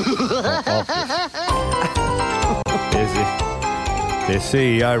 Well, their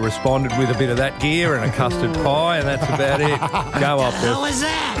CEO responded with a bit of that gear and a custard pie, and that's about it. Go up there. How was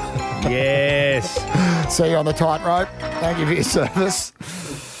that? Yes. See you on the tightrope. Thank you for your service.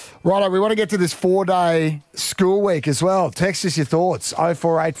 Righto, we want to get to this 4-day school week as well. Text us your thoughts.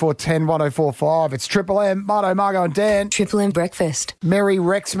 0484 10 1045. It's Triple M, Marto, Margo and Dan. Triple M breakfast. Merry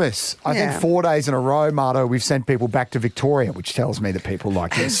Rexmas. I think 4 days in a row, Marto, we've sent people back to Victoria, which tells me that people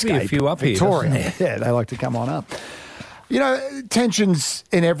like to escape. There's a few up here, Victoria. doesn't there? Yeah, they like to come on up. You know, tensions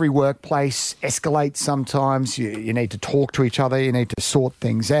in every workplace escalate sometimes. You need to talk to each other. You need to sort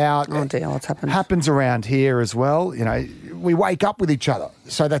things out. Oh, dear, what's happened? Happens around here as well. You know, we wake up with each other.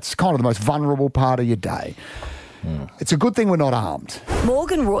 So that's kind of the most vulnerable part of your day. It's a good thing we're not armed.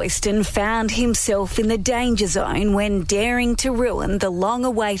 Morgan Royston found himself in the danger zone when daring to ruin the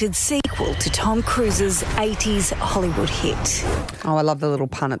long-awaited sequel to Tom Cruise's 80s Hollywood hit. Oh, I love the little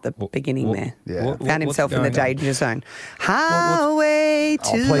pun at the beginning there. Yeah. Found himself in the danger zone. Highway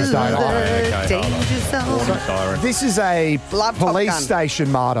to please don't. the danger zone. This is a police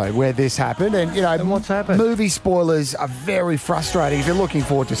station, Marto, where this happened. And, you know, what's happened? Movie spoilers are very frustrating if you're looking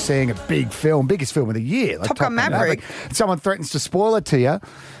forward to seeing a big film, biggest film of the year. Like Top Gun Maverick. Someone threatens to spoil it to you.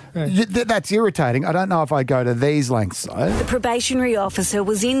 That's irritating. I don't know if I go to these lengths, though. The probationary officer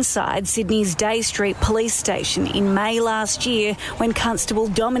was inside Sydney's Day Street Police Station in May last year when Constable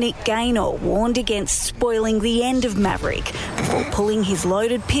Dominic Gaynor warned against spoiling the end of Maverick before pulling his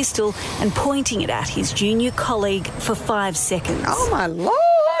loaded pistol and pointing it at his junior colleague for 5 seconds. Oh, my Lord!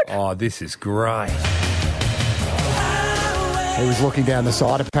 Oh, this is great. He was looking down the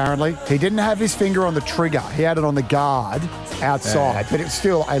side, apparently. He didn't have his finger on the trigger. He had it on the guard outside, but it's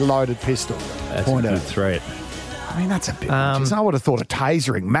still a loaded pistol. That's a good threat. I mean, that's a bit much. I would have thought a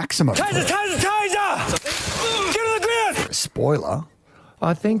tasering maximum. Taser! Get to the ground! Spoiler.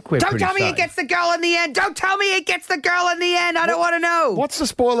 I think we're Don't pretty tell me safe. it gets the girl in the end. Don't tell me it gets the girl in the end. I don't want to know. What's the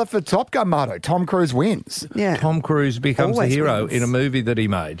spoiler for Top Gun, Marto? Tom Cruise wins. Yeah. Tom Cruise becomes Always the hero wins. in a movie that he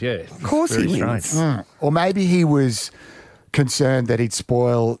made, yeah. Of course he wins. Or maybe he was concerned that he'd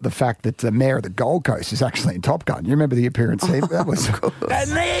spoil the fact that the mayor of the Gold Coast is actually in Top Gun. You remember the appearance scene? That was The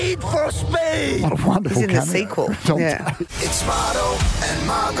Need for Speed! what a wonderful He's in the cameo. sequel. Yeah. It's Marto and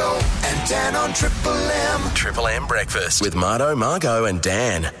Margo and Dan on Triple M. Triple M breakfast with Marto, Margo and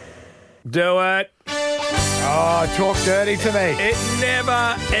Dan. Do it. Oh, talk dirty to me. It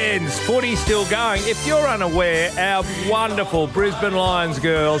never ends. Footy's still going. If you're unaware, our wonderful Brisbane Lions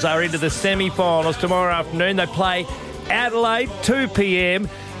girls are into the semi-finals tomorrow afternoon. They play Adelaide, 2 p.m.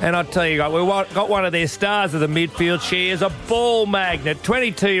 And I tell you, we've got one of their stars of the midfield. She is a ball magnet,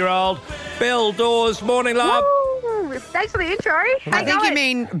 22-year-old Belle Dawes. Morning, love. Woo! Thanks for the intro. I think you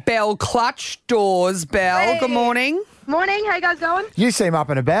mean Belle Clutch Doors, Belle. Hey. Good morning. Morning. How you guys going? You seem up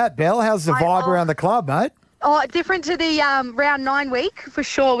and about, Belle. How's the vibe around the club, mate? Oh, different to the round 9 week for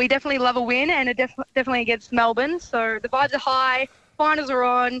sure. We definitely love a win, and definitely against Melbourne. So the vibes are high. Finals are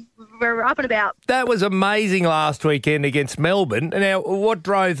on. We're up and about. That was amazing last weekend against Melbourne. Now, what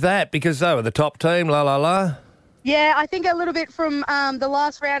drove that? Because they were the top team, la la la. Yeah, I think a little bit from the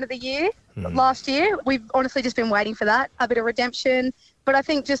last round of the year. Last year, we've honestly just been waiting for that, a bit of redemption. But I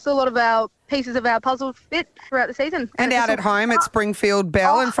think just a lot of our pieces of our puzzle fit throughout the season. And out at home at Springfield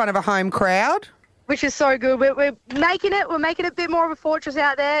Bell in front of a home crowd. Which is so good. We're making it. We're making it a bit more of a fortress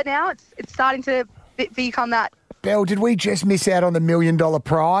out there now. It's starting to become that. Belle, did we just miss out on the $1 million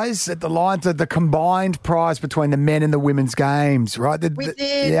prize at the Lions, the combined prize between the men and the women's games, right? We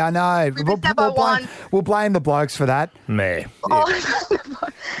did. Yeah, I know. We'll blame the blokes for that. Meh.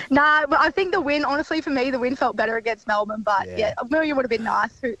 Nah, but I think the win, honestly, for me, the win felt better against Melbourne. But, yeah $1 million would have been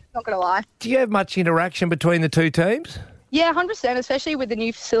nice. Not going to lie. Do you have much interaction between the two teams? Yeah, 100%, especially with the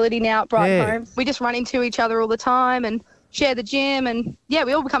new facility now at Brighton Homes. We just run into each other all the time and share the gym, and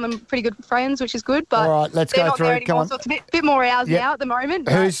we all become pretty good friends, which is good. But all right, let's go through. Come on. So it's a bit more ours now at the moment.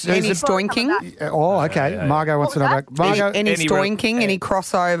 Who's any stoinking? Oh, okay. Margot wants to know about Margot. Any stoinking? Any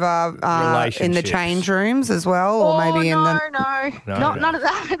crossover in the change rooms as well, or maybe in the none of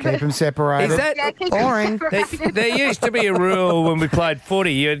that. Keep them separated. Is that boring? There used to be a rule when we played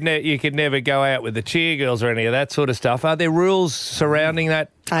footy. You could never go out with the cheer girls or any of that sort of stuff. Are there rules surrounding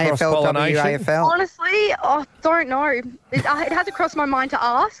that? AFL. Honestly, I don't know. It hasn't crossed my mind to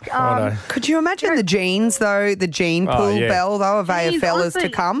ask. Could you imagine the genes, though? The gene pool, Belle, though, of AFLers to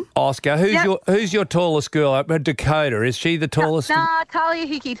come? Oscar, who's your tallest girl? Dakota, is she the tallest? Nah, Talia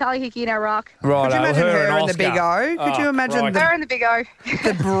Hickey in our rock. Right, could you imagine her in the Big O? Could you imagine her in the Big O?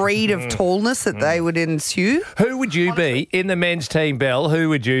 The breed of tallness that they would ensue? Who would you be in the men's team, Belle? Who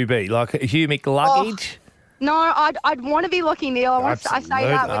would you be? Like Hugh McLuggage? No, I'd want to be Lockie Neal. I say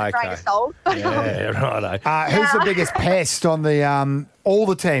that with a grain of salt. Yeah, right. Who's the biggest pest on the all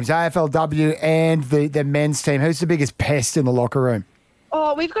the teams, AFLW and the men's team? Who's the biggest pest in the locker room?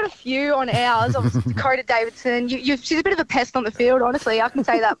 Oh, we've got a few on ours. Obviously, Dakota Davidson. She's a bit of a pest on the field, honestly. I can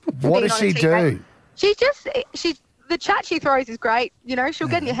say that. What does she do? She's the chat she throws is great. You know, she'll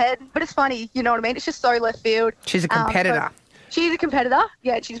get in your head, but it's funny. You know what I mean? It's just so left field. She's a competitor. She's a competitor.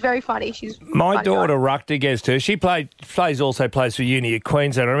 Yeah, she's very funny. My daughter rucked against her. She plays for Uni at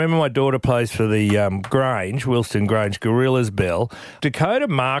Queensland. I remember my daughter plays for the Wilston Grange Gorillas, Belle. Dakota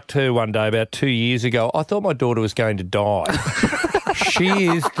marked her one day about 2 years ago. I thought my daughter was going to die. She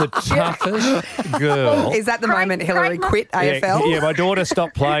is the toughest girl. Is that the moment Hillary quit AFL? Yeah, my daughter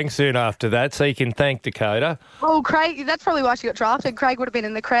stopped playing soon after that, so you can thank Dakota. Well, Craig, that's probably why she got drafted. Craig would have been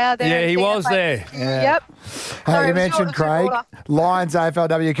in the crowd there. Yeah, he was there. Yeah. Yep. Hey, you mentioned Craig. Lions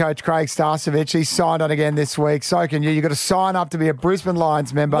AFLW coach Craig Starcevich. He's signed on again this week. So can you. You've got to sign up to be a Brisbane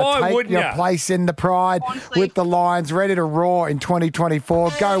Lions member. Why Take your place in the pride with the Lions, ready to roar in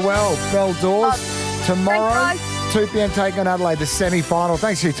 2024. Go well, Belle Dawes. Tomorrow, 2 p.m. take on Adelaide, the semi-final.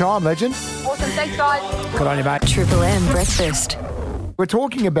 Thanks for your time, legend. Awesome. Thanks, guys. Good on you, mate. Triple M Breakfast. We're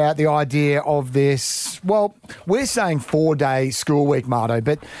talking about the idea of this, well, we're saying 4-day school week, Marto,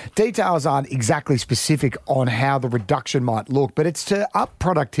 but details aren't exactly specific on how the reduction might look, but it's to up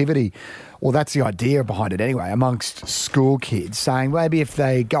productivity. Well, that's the idea behind it anyway, amongst school kids, saying maybe if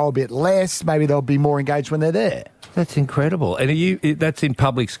they go a bit less, maybe they'll be more engaged when they're there. That's incredible. And that's in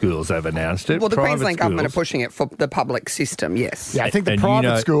public schools, they've announced it. Well, the private Queensland schools. government are pushing it for the public system, yes. Yeah, I think the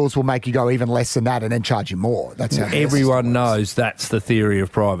private schools will make you go even less than that and then charge you more. That's how everyone knows that's the theory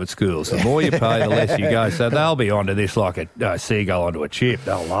of private schools. The more you pay, the less you go. So they'll be onto this like a seagull onto a chip.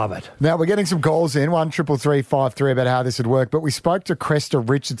 They'll love it. Now, we're getting some calls in, 1-333-533, about how this would work. But we spoke to Cresta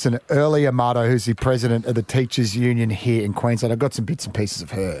Richardson earlier, Marto, who's the president of the Teachers Union here in Queensland. I've got some bits and pieces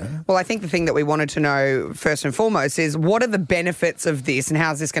of her. Well, I think the thing that we wanted to know first and foremost is what are the benefits of this and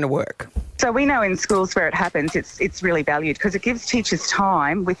how's this going to work? So we know in schools where it happens, it's really valued because it gives teachers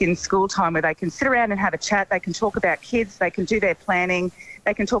time within school time where they can sit around and have a chat, they can talk about kids, they can do their planning,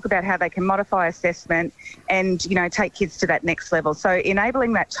 they can talk about how they can modify assessment and, you know, take kids to that next level. So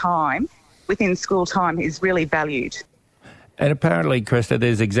enabling that time within school time is really valued. And apparently, Cresta,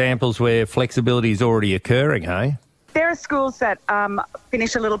 there's examples where flexibility is already occurring, hey? There are schools that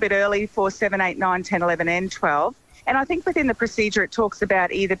finish a little bit early for 7, 8, 9, 10, 11 and 12. And I think within the procedure it talks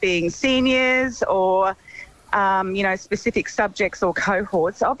about either being seniors or, specific subjects or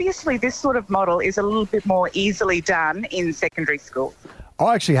cohorts. Obviously, this sort of model is a little bit more easily done in secondary schools.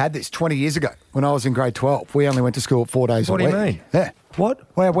 I actually had this 20 years ago when I was in grade 12. We only went to school 4 days a week. What do you mean? Yeah. What?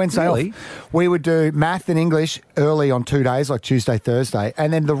 We had Wednesday really? off. We would do math and English early on 2 days, like Tuesday, Thursday.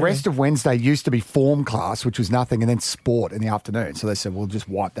 And then the rest of Wednesday used to be form class, which was nothing, and then sport in the afternoon. So they said, we'll just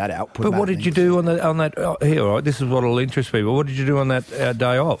wipe that out. But what did you do on that? Here, all right, this is what will interest people. What did you do on that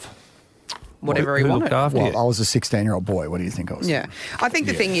day off? whatever he Who wanted. looked after you? Well, I was a 16-year-old boy. What do you think I was? Yeah. I think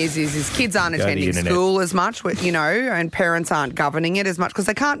the thing is kids aren't Go to the attending internet. school as much, and parents aren't governing it as much because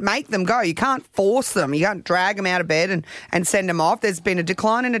they can't make them go. You can't force them. You can't drag them out of bed and send them off. There's been a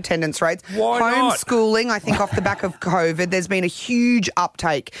decline in attendance rates. Why not? Homeschooling, I think off the back of COVID, there's been a huge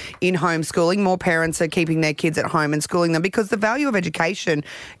uptake in homeschooling. More parents are keeping their kids at home and schooling them because the value of education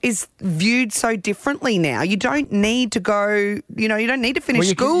is viewed so differently now. You don't need to go, you don't need to finish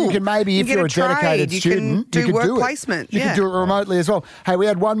school. You can maybe, if you're a dedicated student, you can do work do it. placement. You can do it remotely as well. Hey, we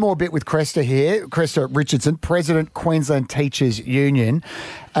had one more bit with Cresta here. Cresta Richardson, President, Queensland Teachers Union.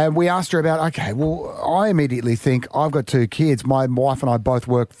 And we asked her about, okay, well, I immediately think I've got 2 kids. My wife and I both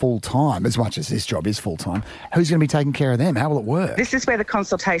work full-time, as much as this job is full-time. Who's going to be taking care of them? How will it work? This is where the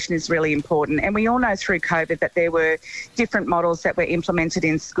consultation is really important. And we all know through COVID that there were different models that were implemented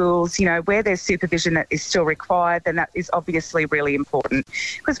in schools. Where there's supervision that is still required, then that is obviously really important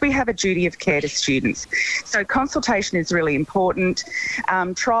because we have a duty of care to students. So consultation is really important.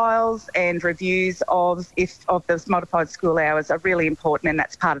 Trials and reviews of those modified school hours are really important, and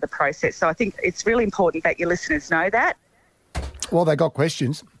that's part of the process. So I think it's really important that your listeners know that. Well, they got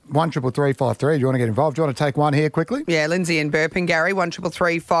questions. 133353. Do you want to get involved? Do you want to take one here quickly? Yeah, Lindsay and Burpengary,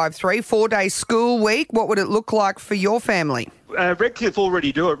 133353. 4-day school week. What would it look like for your family? Redcliffe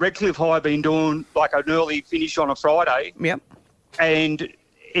already do it. Redcliffe High been doing like an early finish on a Friday. Yep. And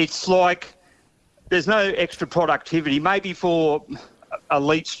it's like there's no extra productivity. Maybe for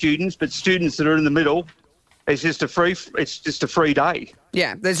elite students, but students that are in the middle, it's just a free day.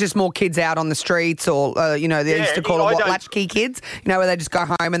 Yeah, there's just more kids out on the streets or, they used to call it latchkey kids, where they just go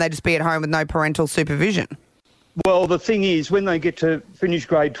home and they just be at home with no parental supervision. Well, the thing is, when they get to finish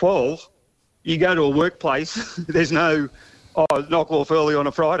grade 12, you go to a workplace, there's no knock off early on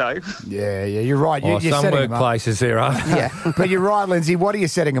a Friday. Yeah, you're right. You're some workplaces there are. Yeah, but you're right, Lindsay. What are you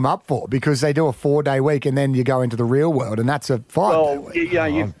setting them up for? Because they do a 4-day week and then you go into the real world and that's a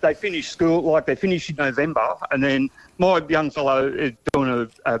 5-day week. They finish school, they finish in November, and then my young fellow is doing an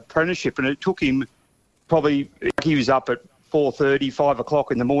apprenticeship, and it took him he was up at 4:30, 5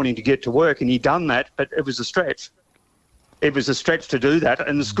 o'clock in the morning to get to work, and he'd done that, but it was a stretch. It was a stretch to do that,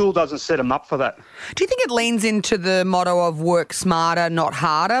 and the school doesn't set them up for that. Do you think it leans into the motto of work smarter, not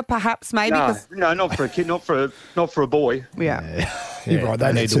harder, perhaps, maybe? No, not for a kid, not for a boy. Yeah. You're right,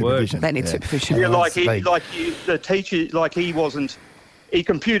 they need supervision. They need supervision. Yeah, the teacher, he's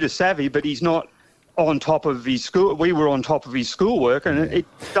computer savvy, but he's not on top of his school. We were on top of his schoolwork, and it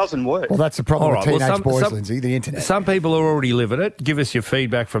doesn't work. Well, that's the problem with teenage boys, Lindsay, the internet. Some people are already living it. Give us your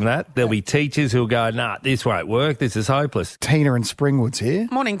feedback from that. There'll be teachers who'll go, nah, this won't work. This is hopeless. Tina in Springwood's here.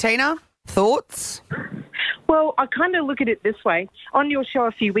 Morning, Tina. Thoughts? Well, I kind of look at it this way. On your show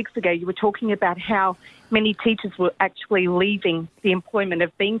a few weeks ago, you were talking about how many teachers were actually leaving the employment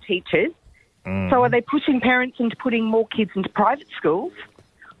of being teachers. So are they pushing parents into putting more kids into private schools?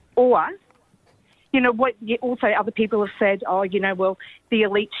 Or... what also other people have said, the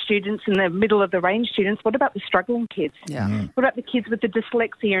elite students and the middle of the range students, what about the struggling kids? Yeah. What about the kids with the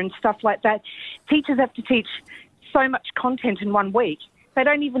dyslexia and stuff like that? Teachers have to teach so much content in 1 week. They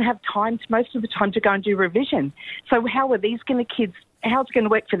don't even have time, most of the time, to go and do revision. So how's it going to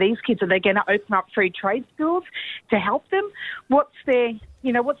work for these kids? Are they going to open up free trade schools to help them? What's the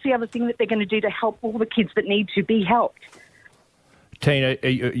other thing that they're going to do to help all the kids that need to be helped? Tina,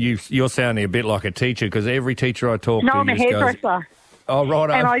 you're sounding a bit like a teacher because every teacher I talk to... No, I'm a hairdresser. Oh,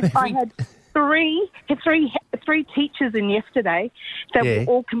 right. And I had three teachers in yesterday that were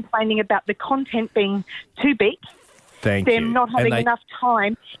all complaining about the content being too big. Them not having enough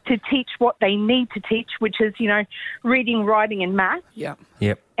time to teach what they need to teach, which is, reading, writing and math. Yeah.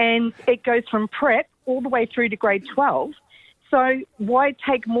 Yep. And it goes from prep all the way through to grade 12. So why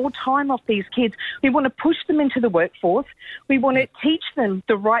take more time off these kids? We want to push them into the workforce. We want to teach them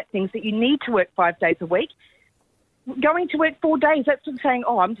the right things, that you need to work 5 days a week. Going to work 4 days, that's like saying,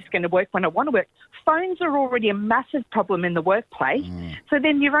 I'm just going to work when I want to work. Phones are already a massive problem in the workplace. So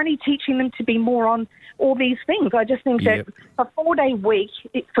then you're only teaching them to be more on all these things. I just think that a 4-day week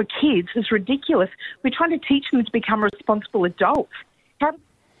for kids is ridiculous. We're trying to teach them to become responsible adults.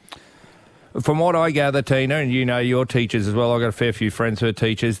 From what I gather, Tina, and your teachers as well, I've got a fair few friends who are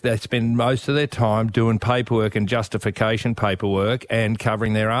teachers, they spend most of their time doing paperwork and justification paperwork and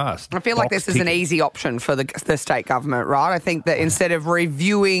covering their arse. I feel like this is an easy option for the state government, right? I think that instead of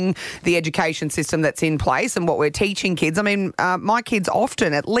reviewing the education system that's in place and what we're teaching kids, my kids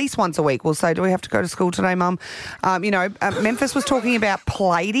often, at least once a week, will say, do we have to go to school today, Mum? Memphis was talking about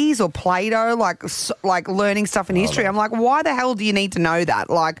Pleiades or Play-Doh, like learning stuff in history. I'm like, why the hell do you need to know that?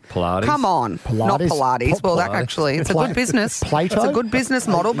 Like, Pilates. come on. on. Not Pilates. Well, that actually, it's a good business. Plato? It's a good business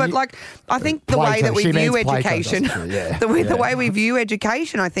model. But, I think the way that we view education, the way we view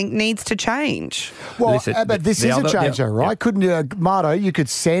education, I think, needs to change. Well, but this is a change, though, right? Couldn't you, Marto, you could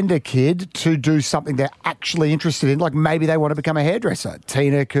send a kid to do something they're actually interested in, like maybe they want to become a hairdresser.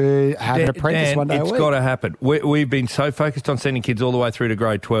 Tina could have an apprentice one day a week. It's got to happen. We've been so focused on sending kids all the way through to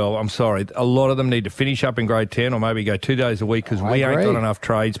grade 12. I'm sorry. A lot of them need to finish up in grade 10 or maybe go 2 days a week because we ain't got enough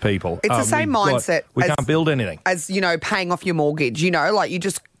tradespeople. It's the same mindset. We can't build anything. As, paying off your mortgage, like you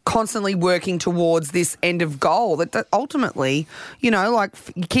just constantly working towards this end of goal that ultimately, like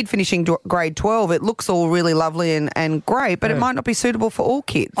your kid finishing grade 12, it looks all really lovely and great, but it might not be suitable for all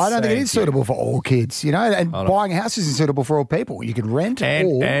kids. I don't think it is suitable for all kids, and buying a house isn't suitable for all people. You can rent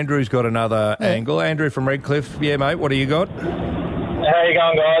or... Andrew's got another angle. Andrew from Redcliffe. Yeah, mate, what do you got? How you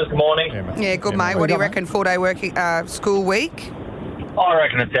going, guys? Good morning. Yeah, good, mate. What do you reckon, 4-day working school week? I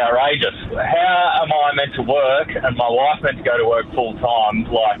reckon it's outrageous. How am I meant to work and my wife meant to go to work full-time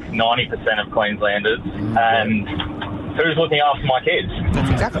like 90% of Queenslanders and who's looking after my kids?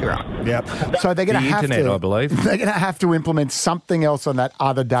 That's exactly right. Yep. So they're going to have internet, to, I believe. They're going to have to implement something else on that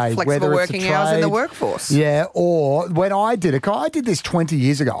other day. Flexible whether working it's a trade, hours in the workforce. Yeah, or when I did it, I did this 20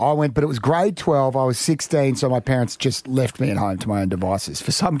 years ago. I went, but it was grade 12. I was 16, so my parents just left me at home to my own devices.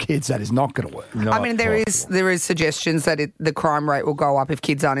 For some kids, that is not going to work. There is suggestions that the crime rate will go up if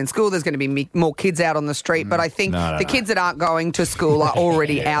kids aren't in school. There's going to be more kids out on the street, but I think the kids that aren't going to school are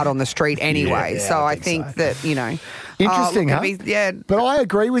already out on the street anyway. So I think that, Interesting, huh? Yeah. But I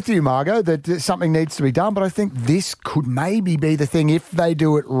agree with you, Margot, that something needs to be done. But I think this could maybe be the thing if they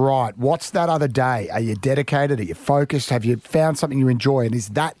do it right. What's that other day? Are you dedicated? Are you focused? Have you found something you enjoy? And is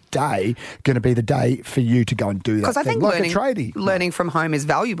that day going to be the day for you to go and do that? Because I think learning from home is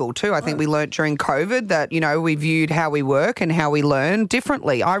valuable too. I think we learnt during COVID that, we viewed how we work and how we learn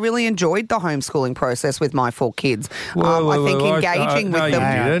differently. I really enjoyed the homeschooling process with my 4 kids. I think engaging with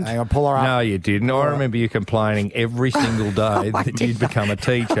them. Hang on, pull her up. No, you didn't. I remember you complaining every single day that you'd become a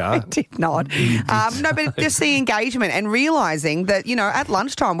teacher. I did not. No, but just the engagement and realising that, at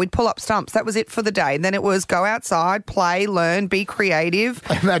lunchtime we'd pull up stumps. That was it for the day. And then it was go outside, play, learn, be creative.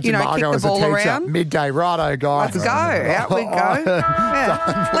 Imagine Margot kick the ball as a teacher. around. Midday, righto, guys. Let's go. Out we go.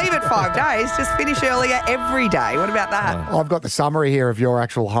 Yeah. Leave it 5 days. Just finish earlier every day. What about that? I've got the summary here of your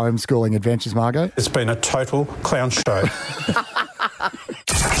actual homeschooling adventures, Margot. It's been a total clown show.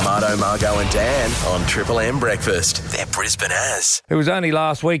 Marto, Margo and Dan on Triple M Breakfast. They're Brisbane as. It was only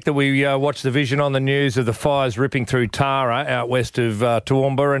last week that we watched the vision on the news of the fires ripping through Tara out west of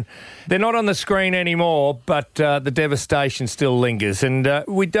Toowoomba, and they're not on the screen anymore, but the devastation still lingers. And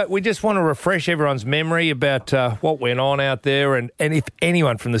we just want to refresh everyone's memory about what went on out there and if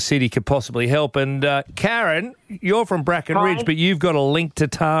anyone from the city could possibly help. And Karen, you're from Bracken Ridge, but you've got a link to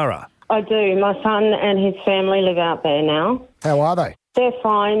Tara. I do. My son and his family live out there now. How are they? They're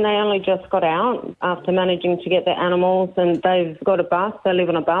fine. They only just got out after managing to get their animals, and they've got a bus. They live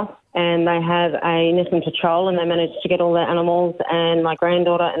on a bus, and they have a Nissan Patrol, and they managed to get all their animals and my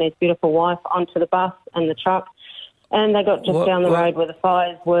granddaughter and his beautiful wife onto the bus and the truck, and they got just down the road where the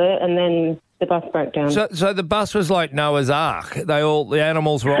fires were, and then the bus broke down. So the bus was like Noah's Ark. The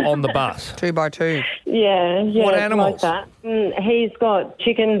animals were on the bus. 2 by 2. Yeah. What animals? Like that. He's got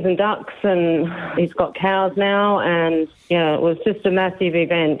chickens and ducks, and he's got cows now, and it was just a massive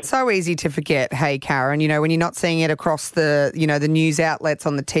event. So easy to forget, hey, Karen, when you're not seeing it across the, the news outlets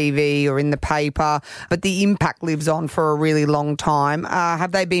on the TV or in the paper, but the impact lives on for a really long time.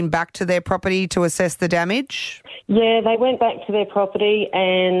 Have they been back to their property to assess the damage? Yeah, they went back to their property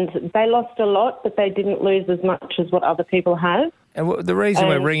and they lost a lot, but they didn't lose as much as what other people have. And the reason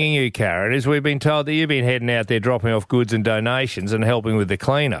we're ringing you, Karen, is we've been told that you've been heading out there dropping off goods and donations and helping with the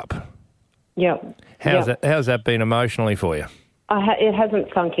clean-up. Yep. How's that been emotionally for you? It hasn't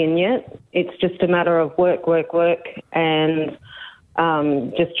sunk in yet. It's just a matter of work, and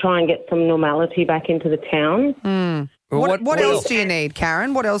just try and get some normality back into the town. Mm. What else do you need,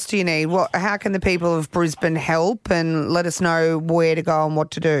 Karen? What else do you need? How can the people of Brisbane help, and let us know where to go and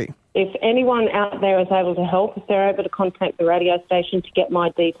what to do? If anyone out there is able to help, if they're able to contact the radio station to get my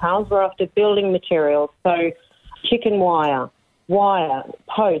details, we're after building materials. So chicken wire,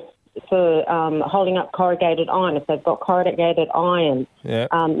 posts for holding up corrugated iron, if they've got corrugated iron,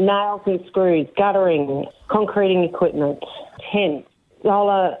 nails and screws, guttering, concreting equipment, tents,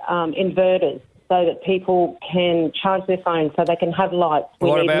 solar inverters, so that people can charge their phones, so they can have lights.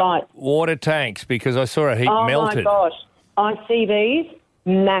 We need lights. Water tanks? Because I saw a heap melted. Oh, my gosh. ICBs,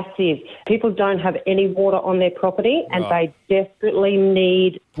 Massive. People don't have any water on their property and they desperately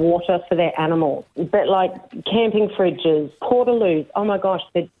need water for their animals. But like camping fridges, portaloos, oh my gosh,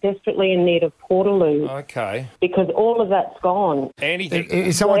 they're desperately in need of portaloos. Okay. Because all of that's gone. Anything.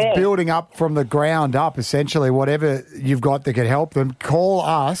 If someone's building up from the ground up, essentially, whatever you've got that could help them, call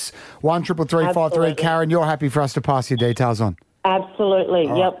us, 133353. Karen, you're happy for us to pass your details on? Absolutely.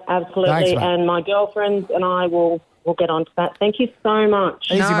 Yep, absolutely. Thanks, mate. And my girlfriends and I will get on to that. Thank you so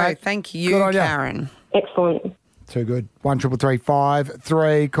much. Easy, mate. Thank you, Good on ya. Karen. Excellent. Too good.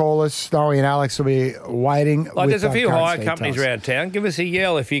 133353. Call us. Snowy and Alex will be waiting. Like, with there's a few Karen's hire companies details. around town. Give us a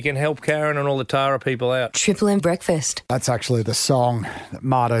yell if you can help Karen and all the Tara people out. Triple M breakfast. That's actually the song that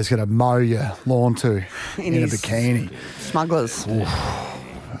Marto's going to mow your lawn to in a his bikini. Smugglers.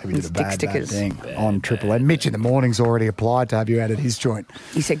 Maybe did a bad stickers. thing on Triple M. Mitch in the morning's already applied to have you out at his joint.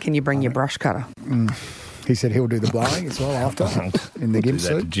 He said, can you bring your brush cutter? He said he'll do the blowing as well after in the Do gimp that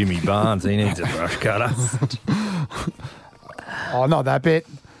to suit. Jimmy Barnes. He needs a brush cutter. Oh, not that bit.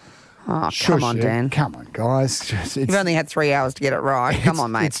 Oh, Shush come on, it. Dan. Come on, guys. You've only had 3 hours to get it right. Come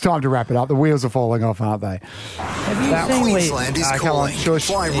on, mate. It's time to wrap it up. The wheels are falling off, aren't they? Queensland is come on, calling. shush.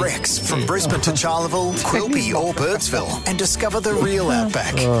 Fly Rex from Brisbane to Charleville, Quilpie or Birdsville and discover the real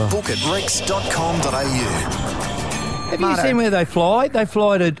outback. Book at rex.com.au. Have you seen where they fly? They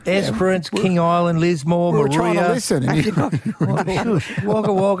fly to Esperance, King Island, Lismore, We were Maria. trying to listen. And you,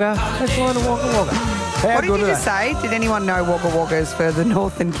 Wagga Wagga. They fly to Wagga Wagga. What did you just say? Did anyone know Wagga Wagga is further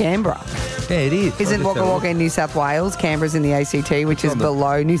north than Canberra? Yeah, it is. Isn't Wagga Wagga in New South Wales? Canberra's in the ACT, which is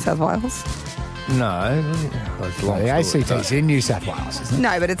below New South Wales? No. That's long the story. ACT's in New South Wales, isn't it?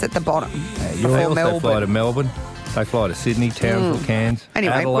 No, but it's at the bottom. They Before also Melbourne. fly to Melbourne. They fly to Sydney, Townsville, Cairns,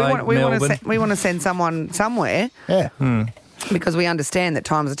 Anyway, Adelaide, Melbourne. we want to send someone somewhere. Yeah. Because we understand that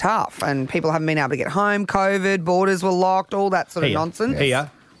times are tough and people haven't been able to get home, COVID, borders were locked, all that sort of nonsense.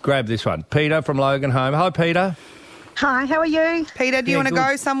 Here, grab this one. Peter from Logan Home. Hi, Peter. Hi, how are you? Peter, do you Yeah, want to good.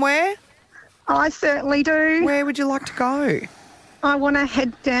 go somewhere? I certainly do. Where would you like to go? I want to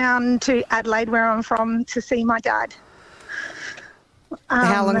head down to Adelaide, where I'm from, to see my dad.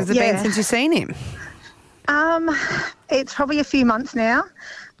 How long has it been since you've seen him? It's probably a few months now.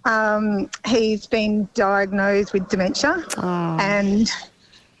 He's been diagnosed with dementia, and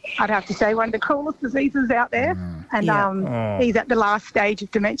I'd have to say one of the coolest diseases out there. And he's at the last stage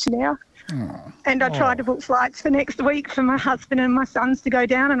of dementia now. And I tried to book flights for next week for my husband and my sons to go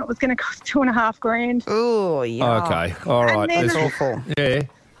down, and it was going to cost $2,500. Oh, yeah. Okay, all right. then- That's awful. Yeah.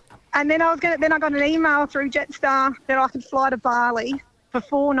 And then I got an email through Jetstar that I could fly to Bali for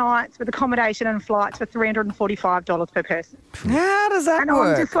 4 nights with accommodation and flights for $345 per person. How does that And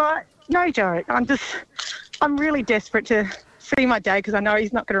work? I'm just like, no joke. I'm really desperate to see my dad because I know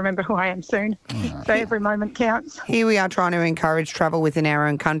he's not going to remember who I am soon. So every moment counts. Here we are trying to encourage travel within our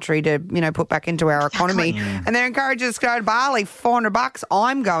own country to, put back into our economy. And they're encouraging us to go to Bali, $400.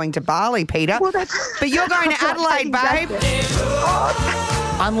 I'm going to Bali, Peter. Well, but you're going to Adelaide, babe.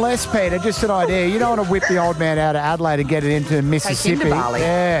 Unless, Peter, just an idea, you don't want to whip the old man out of Adelaide and get it into Mississippi. Bali.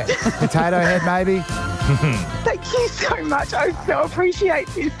 Yeah. Potato Head, maybe. Thank you so much. I so appreciate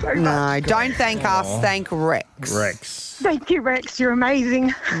this so much. No, don't thank us. Thank Rex. Thank you, Rex. You're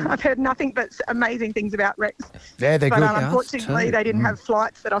amazing. I've heard nothing but amazing things about Rex. Yeah, they're but good. Unfortunately, they didn't have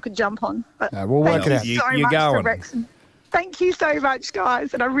flights that I could jump on. But we'll work it out. thank you so You're much going. to Rex. Thank you so much,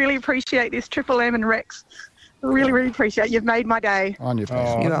 guys. And I really appreciate this, Triple M and Rex. Really, really appreciate it. You've made my day. On your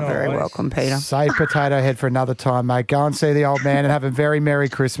face. You are very welcome, Peter. Save Potato Head for another time, mate. Go and see the old man and have a very Merry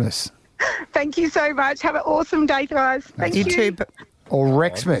Christmas. Thank you so much. Have an awesome day, guys. Thank you. You too. Or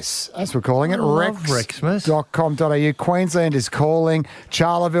Rexmas, as we're calling it. Rex.com.au. Queensland is calling.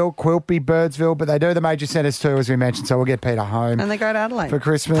 Charleville, Quilpie, Birdsville, but they do the major centres too, as we mentioned, so we'll get Peter home And they go to Adelaide. for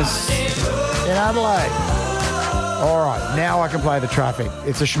Christmas in Adelaide. All right, now I can play the traffic.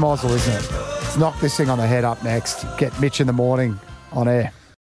 It's a schmozzle, isn't it? Let's knock this thing on the head up next. Get Mitch in the morning on air.